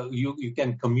Christianity, you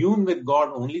can commune with God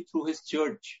only through His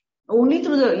church. Only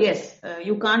through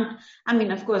you can't, I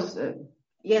mean, of course,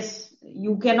 yes,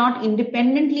 you cannot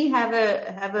independently have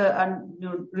a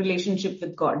relationship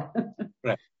with God.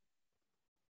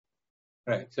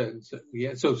 Right.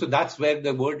 So that's where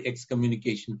the word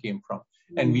excommunication came from,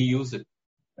 and we use it.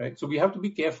 Right. So we have to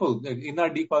be careful in our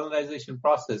decolonization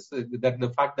process that the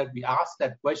fact that we ask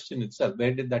that question itself,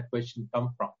 where did that question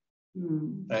come from?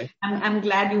 Right. I'm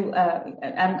glad you.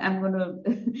 I'm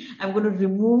going to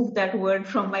remove that word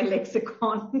from my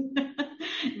lexicon.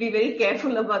 Be very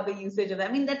careful about the usage of that.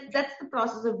 I mean, that's the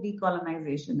process of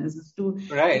decolonization, is to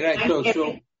right.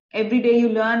 So every day you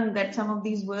learn that some of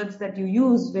these words that you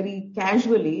use very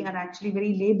casually are actually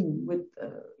very laden with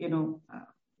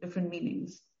different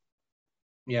meanings.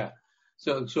 Yeah.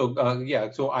 So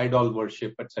idol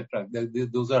worship, etc.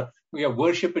 Those are,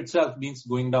 worship itself means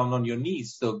going down on your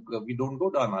knees. So we don't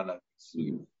go down on our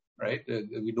knees, right?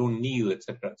 We don't kneel,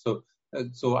 etc.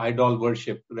 So idol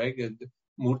worship, right?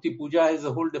 Murti puja is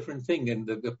a whole different thing, and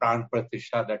the pran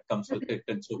pratishtha that comes with it,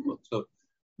 and so forth. So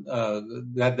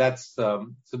that's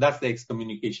the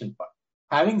excommunication part.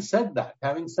 Having said that,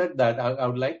 I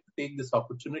would like to take this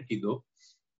opportunity though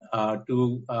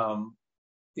to,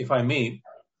 if I may,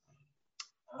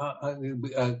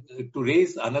 to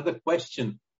raise another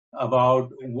question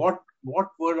about what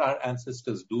were our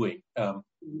ancestors doing.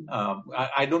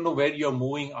 I don't know where you're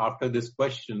moving after this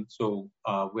question, so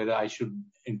whether I should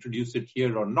introduce it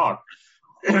here or not.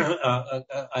 The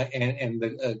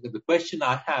question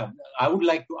I have, I would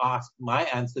like to ask my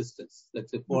ancestors,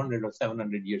 let's say 400 or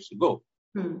 700 years ago,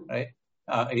 right,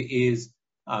 is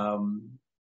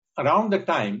around the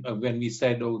time when we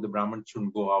said, oh, the Brahmins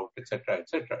shouldn't go out, etc.,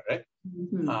 right?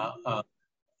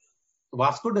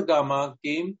 Vasco da Gama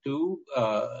came to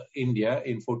India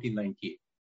in 1498.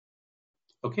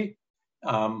 Okay.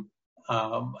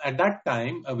 At that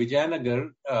time,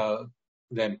 Vijayanagar,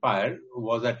 the empire,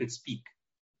 was at its peak.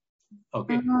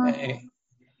 Okay.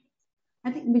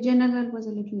 I think Vijayanagar was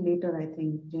a little later, I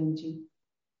think, Jainji.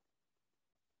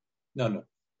 No.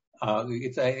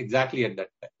 It's exactly at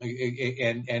that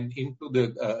time, and into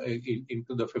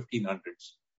the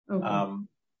 1500s.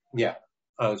 Okay.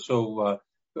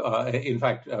 In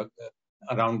fact,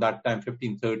 around that time,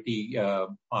 1530.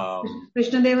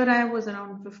 Krishnadevaraya was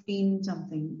around 15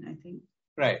 something, I think.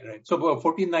 Right. So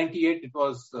 1498, it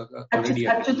was already.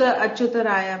 Achyuta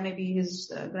Raya, maybe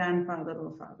his grandfather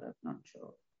or father, not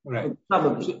sure. Right.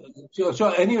 Probably.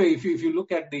 So anyway, if you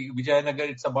look at the Vijayanagar,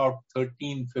 it's about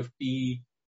 1350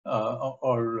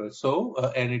 or so,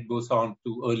 and it goes on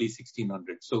to early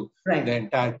 1600s. So the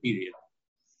entire period,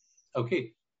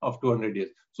 okay, of 200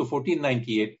 years. So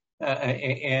 1498,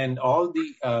 and all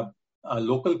the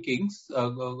local kings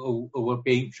were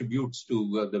paying tributes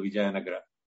to the Vijayanagara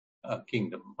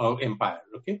kingdom or empire,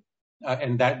 okay,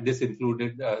 and that this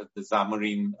included the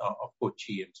Zamorin of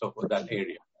Kochi and so forth, that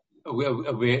area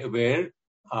where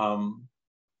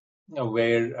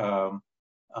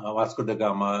Vasco da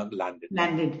Gama landed.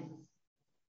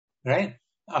 Right,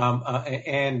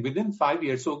 and within 5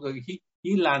 years, so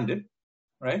he landed,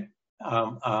 right.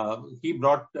 He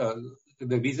brought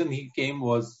the reason he came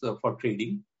was for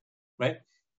trading, right.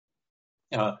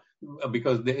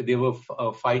 Because they were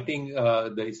fighting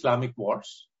the Islamic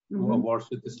wars, wars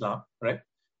with Islam, right?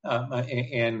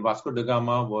 And Vasco da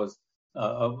Gama was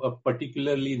a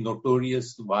particularly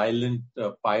notorious, violent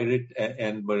pirate,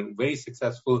 and were very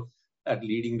successful at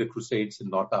leading the Crusades in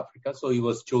North Africa. So he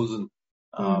was chosen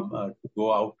to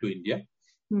go out to India,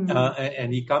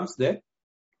 and he comes there,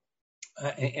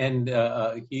 and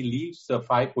he leaves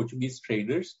 5 Portuguese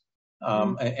traders,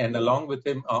 and along with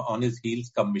him on his heels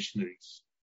come missionaries.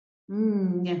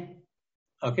 Yeah.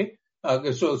 Okay.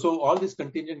 So all this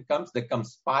contingent comes. There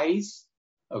comes spies.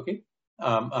 Okay.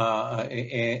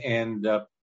 And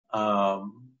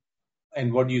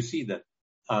what do you see then?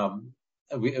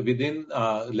 Within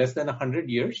less than 100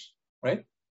 years, right?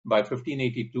 By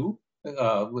 1582,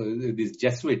 these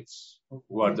Jesuits,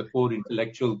 who are the core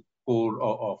intellectual core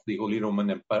of the Holy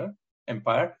Roman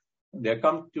Empire, they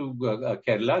come to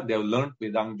Kerala. They have learned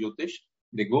Vedang Jyotish.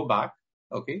 They go back.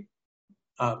 Okay.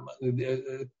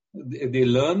 They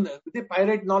learn, they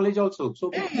pirate knowledge also.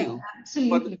 So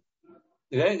absolutely.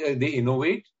 But, they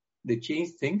innovate, they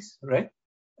change things, right?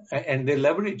 And they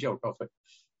leverage out of it.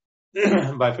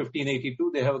 By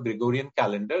 1582, they have a Gregorian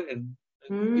calendar, and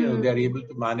they are able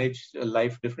to manage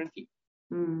life differently.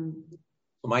 So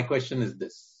my question is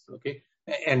this, okay?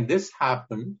 And this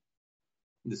happened,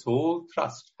 this whole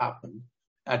thrust happened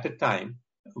at a time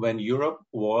when Europe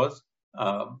was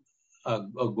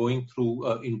going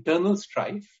through internal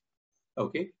strife.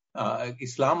 Okay,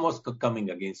 Islam was coming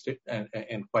against it,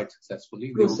 and quite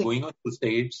successfully. They were going on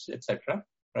crusades, etc.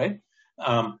 Right,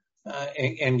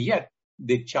 and yet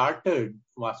they chartered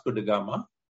Vasco da Gama,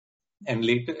 and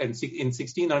later, and in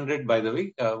 1600, by the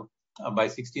way, by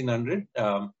 1600,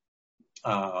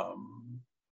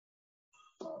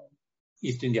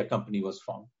 East India Company was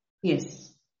formed.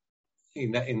 Yes.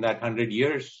 In that 100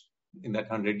 years.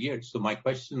 So my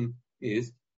question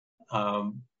is,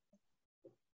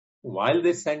 while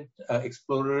they sent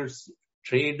explorers,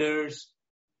 traders,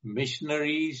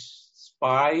 missionaries,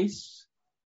 spies,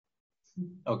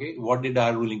 okay, what did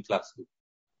our ruling class do?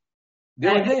 They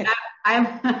were there.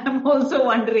 I'm also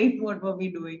wondering what were we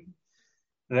doing,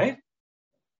 right?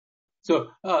 So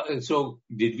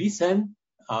did we send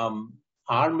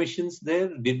our missions there?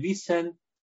 Did we send?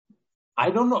 I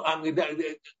don't know. I mean,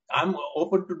 I'm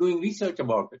open to doing research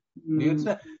about it.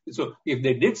 So if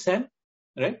they did send,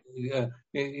 right?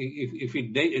 If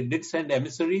it did send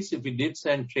emissaries, if it did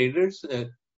send traders,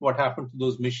 what happened to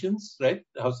those missions, right?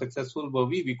 How successful were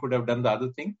we? We could have done the other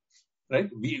thing, right?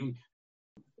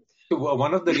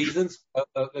 One of the reasons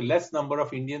a less number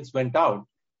of Indians went out,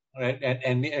 right?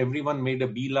 And everyone made a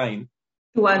beeline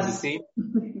to us. The same,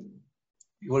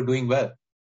 you were doing well,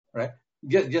 right?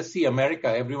 Just see America.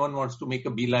 Everyone wants to make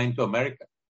a beeline to America,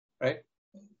 right?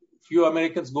 Few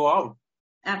Americans go out,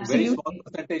 Absolutely. Very small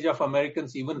percentage of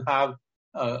Americans even have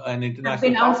an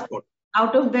international passport.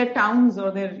 Out of their towns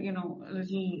or their, little...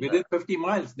 Within 50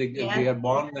 miles, they are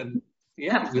born and,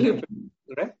 Absolutely.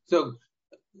 Right? So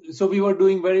we were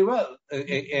doing very well.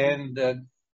 And,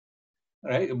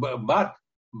 right? But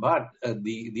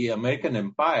the American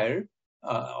empire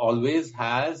always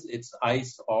has its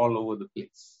eyes all over the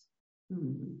place.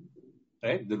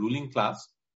 Right? The ruling class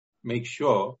makes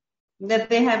sure that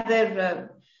they have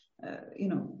their,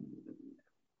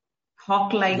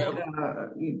 hawk-like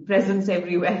presence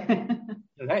everywhere.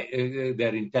 Right.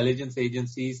 Their intelligence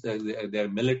agencies, their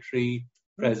military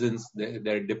presence,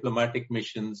 their diplomatic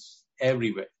missions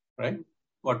everywhere. Right?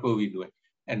 What were we doing?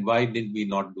 And why did we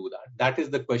not do that? That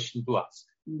is the question to ask.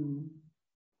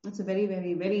 That's a very,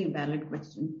 very, very valid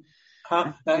question.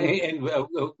 And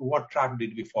what trap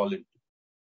did we fall into?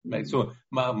 Right. So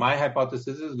my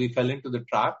hypothesis is we fell into the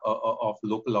trap of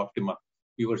local optima.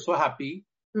 We were so happy.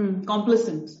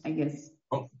 Complacent, I guess.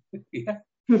 Yeah.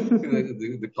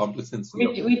 the complacence.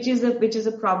 Which is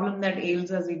a problem that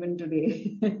ails us even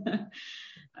today.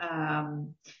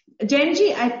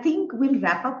 Jayanji, I think we'll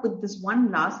wrap up with this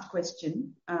one last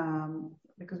question,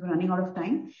 because we're running out of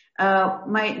time.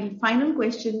 My final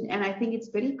question, and I think it's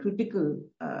very critical,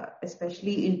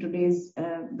 especially in today's,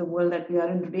 the world that we are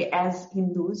in today as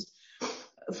Hindus,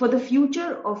 for the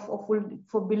future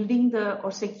for building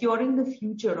or securing the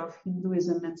future of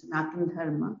Hinduism and Sanatana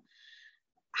Dharma.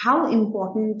 How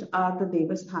important are the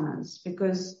Devasthanas?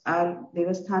 Because our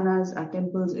Devasthanas, our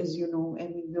temples, as you know,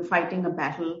 and we're fighting a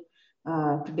battle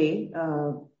today.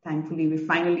 Thankfully, we've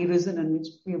finally risen, and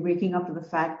we're waking up to the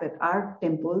fact that our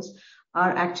temples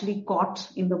are actually caught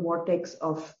in the vortex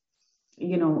of,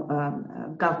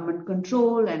 government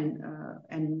control and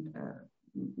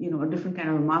a different kind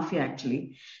of a mafia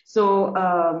actually. So,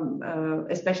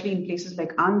 especially in places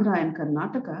like Andhra and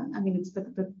Karnataka, I mean,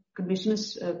 the condition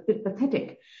is a bit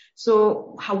pathetic.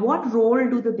 So, what role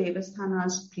do the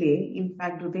Devasthanas play? In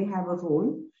fact, do they have a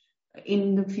role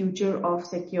in the future of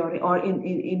securing, or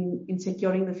in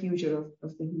securing the future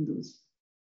of the Hindus?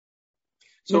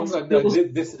 So,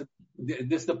 this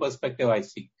is the perspective I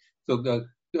see. So, the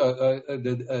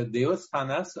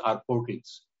Devasthanas are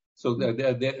portals. So they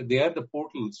are the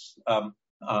portals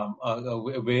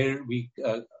where we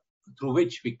through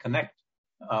which we connect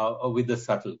with the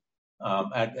subtle.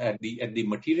 At the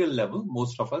material level,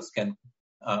 most of us can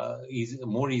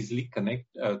more easily connect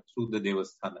through the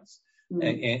Devasthanas,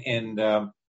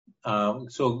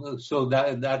 so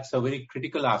that's a very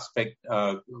critical aspect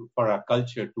for our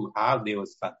culture to have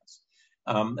Devasthanas.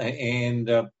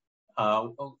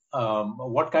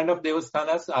 What kind of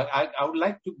Devasthanas? I would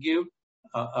like to give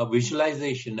a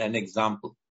visualization, an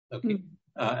example, okay,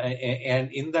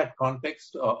 and in that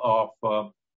context of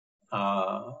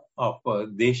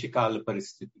Deshikal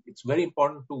Paristhiti, it's very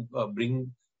important to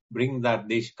bring that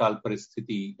Deshikal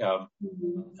Paristhiti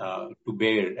to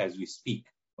bear as we speak.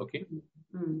 Okay,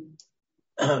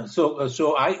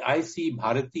 so I see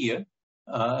Bharatiya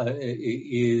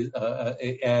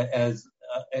as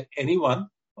anyone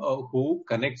who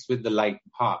connects with the light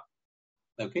Bha.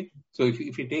 Okay, so if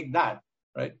you take that.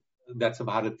 Right, that's a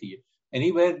Bharatiya.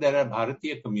 Anywhere there are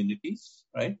Bharatiya communities,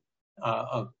 right,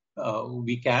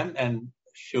 we can and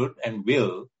should and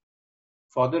will,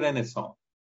 for the Renaissance,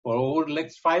 for over the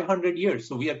next 500 years.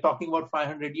 So we are talking about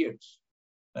 500 years,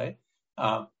 right,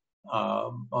 of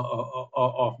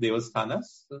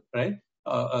Devasthanas, right,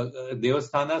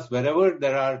 Devasthanas wherever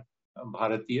there are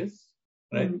Bharatiyas,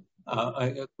 right,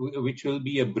 which will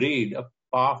be a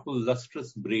powerful,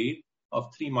 lustrous braid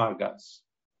of three margas.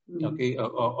 Okay,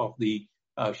 of the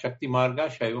Shakti Marga,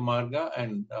 Shaiva Marga,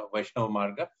 and Vaishnava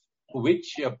Marga,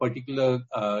 which particular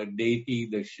deity,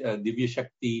 the Divya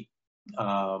Shakti,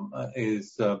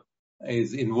 is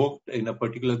invoked in a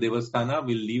particular Devasthana,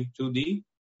 will leave to the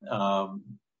a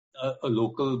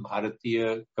local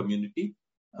Bharatiya community.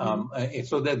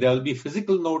 So that there will be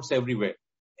physical nodes everywhere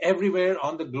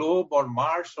on the globe or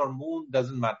Mars or Moon,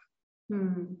 doesn't matter.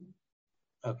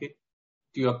 Okay.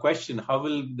 To your question, how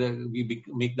will we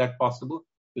make that possible?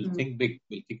 We'll think big.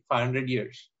 We'll take 500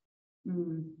 years.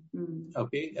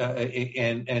 Okay,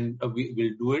 and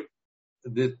we'll do it.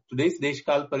 Today's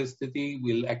Deshikal Paristhiti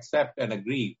will accept and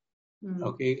agree.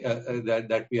 Okay,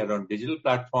 that we are on digital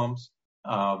platforms.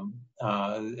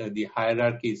 The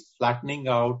hierarchy is flattening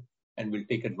out, and we'll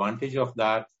take advantage of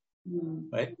that.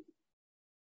 Right.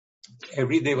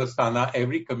 Every Devasthana,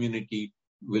 every community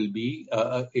will be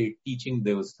a teaching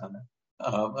Devasthana.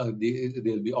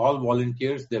 They'll be all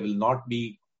volunteers. There will not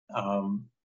be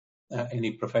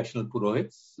any professional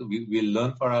purohits. We'll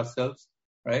learn for ourselves,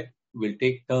 right? will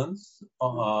take turns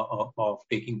of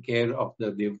taking care of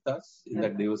the devatas in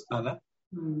that devasthana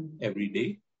every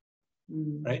day,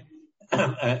 right?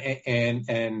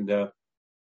 And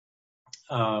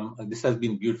this has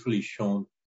been beautifully shown.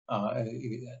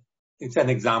 It's an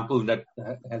example that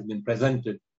has been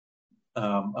presented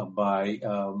by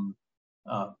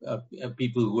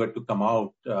people who had to come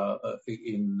out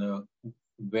in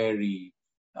very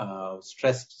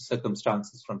stressed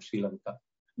circumstances from Sri Lanka.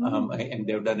 And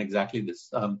they've done exactly this.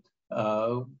 They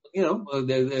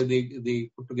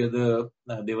put together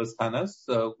devasthanas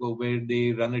where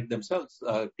they run it themselves,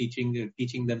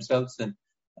 teaching themselves, and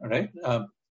right.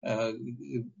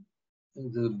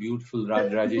 The beautiful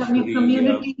Rajeshwari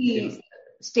community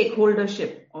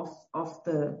stakeholdership of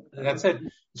the. That's it.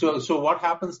 So what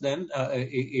happens then?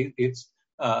 It's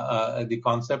the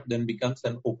concept then becomes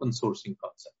an open sourcing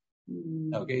concept.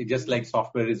 Okay, just like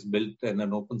software is built in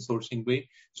an open sourcing way.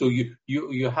 So you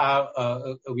have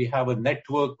we have a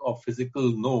network of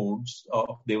physical nodes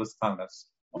of devasthanas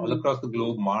all across the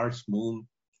globe, Mars, Moon,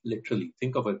 literally.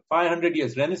 Think of it. 500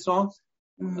 years Renaissance.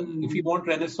 If we want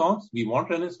Renaissance,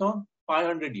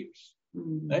 500 years,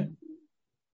 right?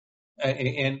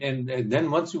 And then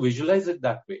once you visualize it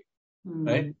that way,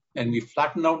 right, and we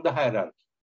flatten out the hierarchy,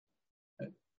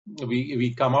 right?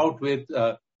 We come out with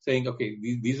saying, okay,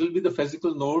 these will be the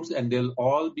physical nodes, and they'll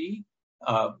all be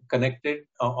connected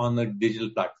on a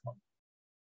digital platform,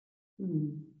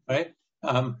 right?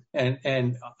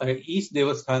 And each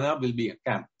devasthana will be a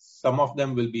campus. Some of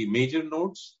them will be major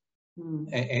nodes,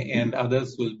 and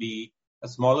others will be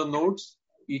smaller nodes.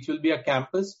 Each will be a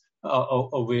campus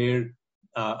where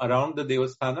around the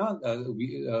devasthana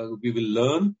we will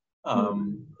learn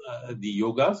the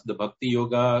yogas, the bhakti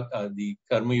yoga, the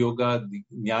karma yoga, the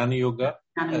jnana yoga,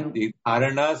 the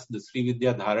dharanas, the Sri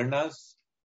Vidya dharanas.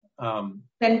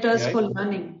 Centers for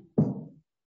learning.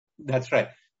 That's right.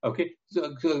 Okay,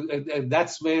 so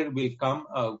that's where we'll come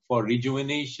for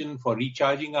rejuvenation, for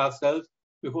recharging ourselves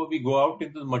before we go out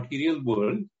into the material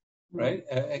world, right?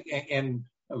 And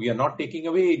we are not taking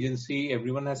away agency.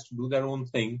 Everyone has to do their own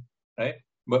thing, right?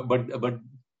 But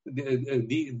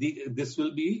this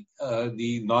will be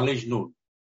the knowledge node,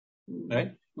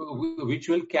 right? Which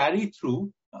will carry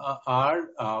through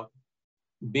our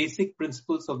basic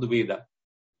principles of the Veda.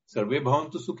 Sarve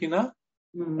bhavantu sukhina,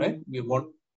 right? We want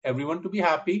everyone to be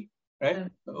happy, right?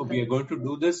 We are going to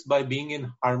do this by being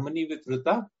in harmony with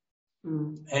Rita,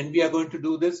 and we are going to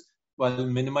do this while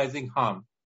minimizing harm.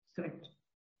 Correct.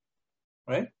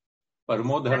 Right?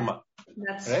 Paramo dharma.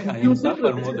 That's right? Ahimsa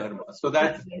paramo dharma. So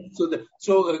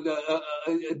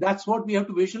that's what we have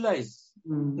to visualize,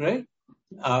 right?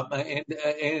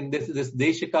 And this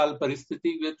deshakal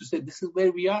paristhiti, we have to say this is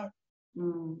where we are.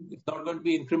 It's not going to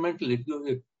be incremental,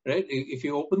 right? If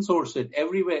you open source it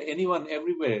everywhere, anyone,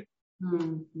 everywhere,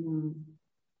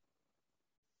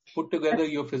 put together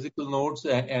your physical nodes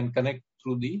and connect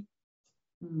through the.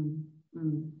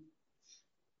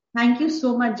 Thank you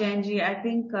so much, Jayanji. I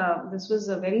think this was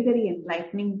a very, very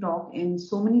enlightening talk in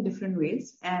so many different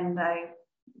ways. And I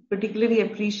particularly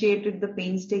appreciated the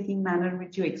painstaking manner in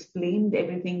which you explained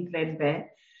everything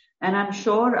threadbare. And I'm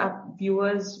sure our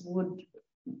viewers would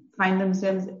find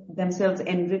themselves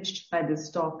enriched by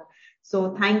this talk.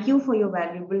 So thank you for your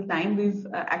valuable time. We've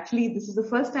this is the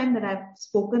first time that I've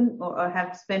spoken or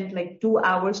have spent like 2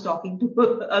 hours talking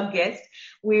to a guest.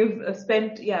 We've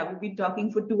been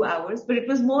talking for 2 hours, but it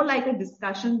was more like a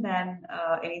discussion than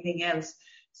anything else.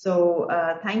 So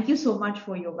thank you so much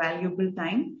for your valuable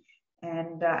time.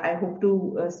 And I hope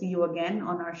to see you again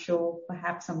on our show,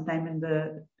 perhaps sometime in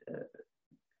the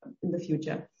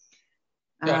future.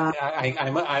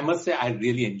 I must say I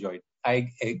really enjoyed.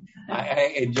 I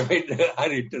enjoyed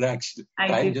our interaction.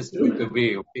 I just took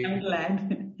away. Okay. I'm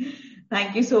glad.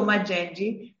 Thank you so much,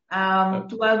 Jayanji.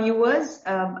 To our viewers,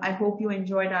 I hope you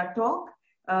enjoyed our talk.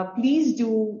 Please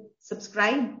do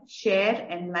subscribe, share,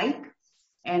 and like,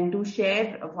 and do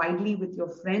share widely with your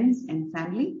friends and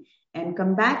family. And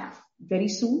come back very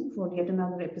soon for yet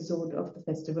another episode of the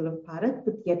Festival of Bharat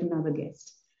with yet another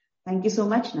guest. Thank you so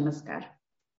much. Namaskar.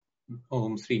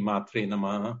 Om Sri Matre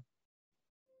Namaha.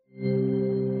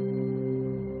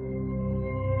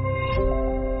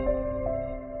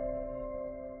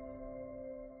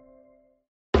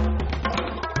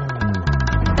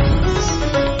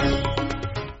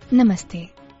 Namaste.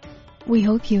 We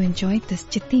hope you enjoyed this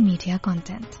Chitti Media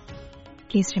content.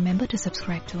 Please remember to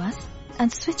subscribe to us and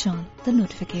switch on the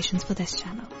notifications for this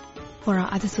channel. For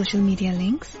our other social media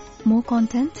links, more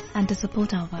content, and to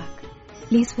support our work,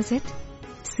 please visit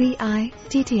citti.net.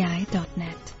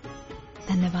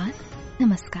 Dhanyavad.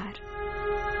 Namaskar.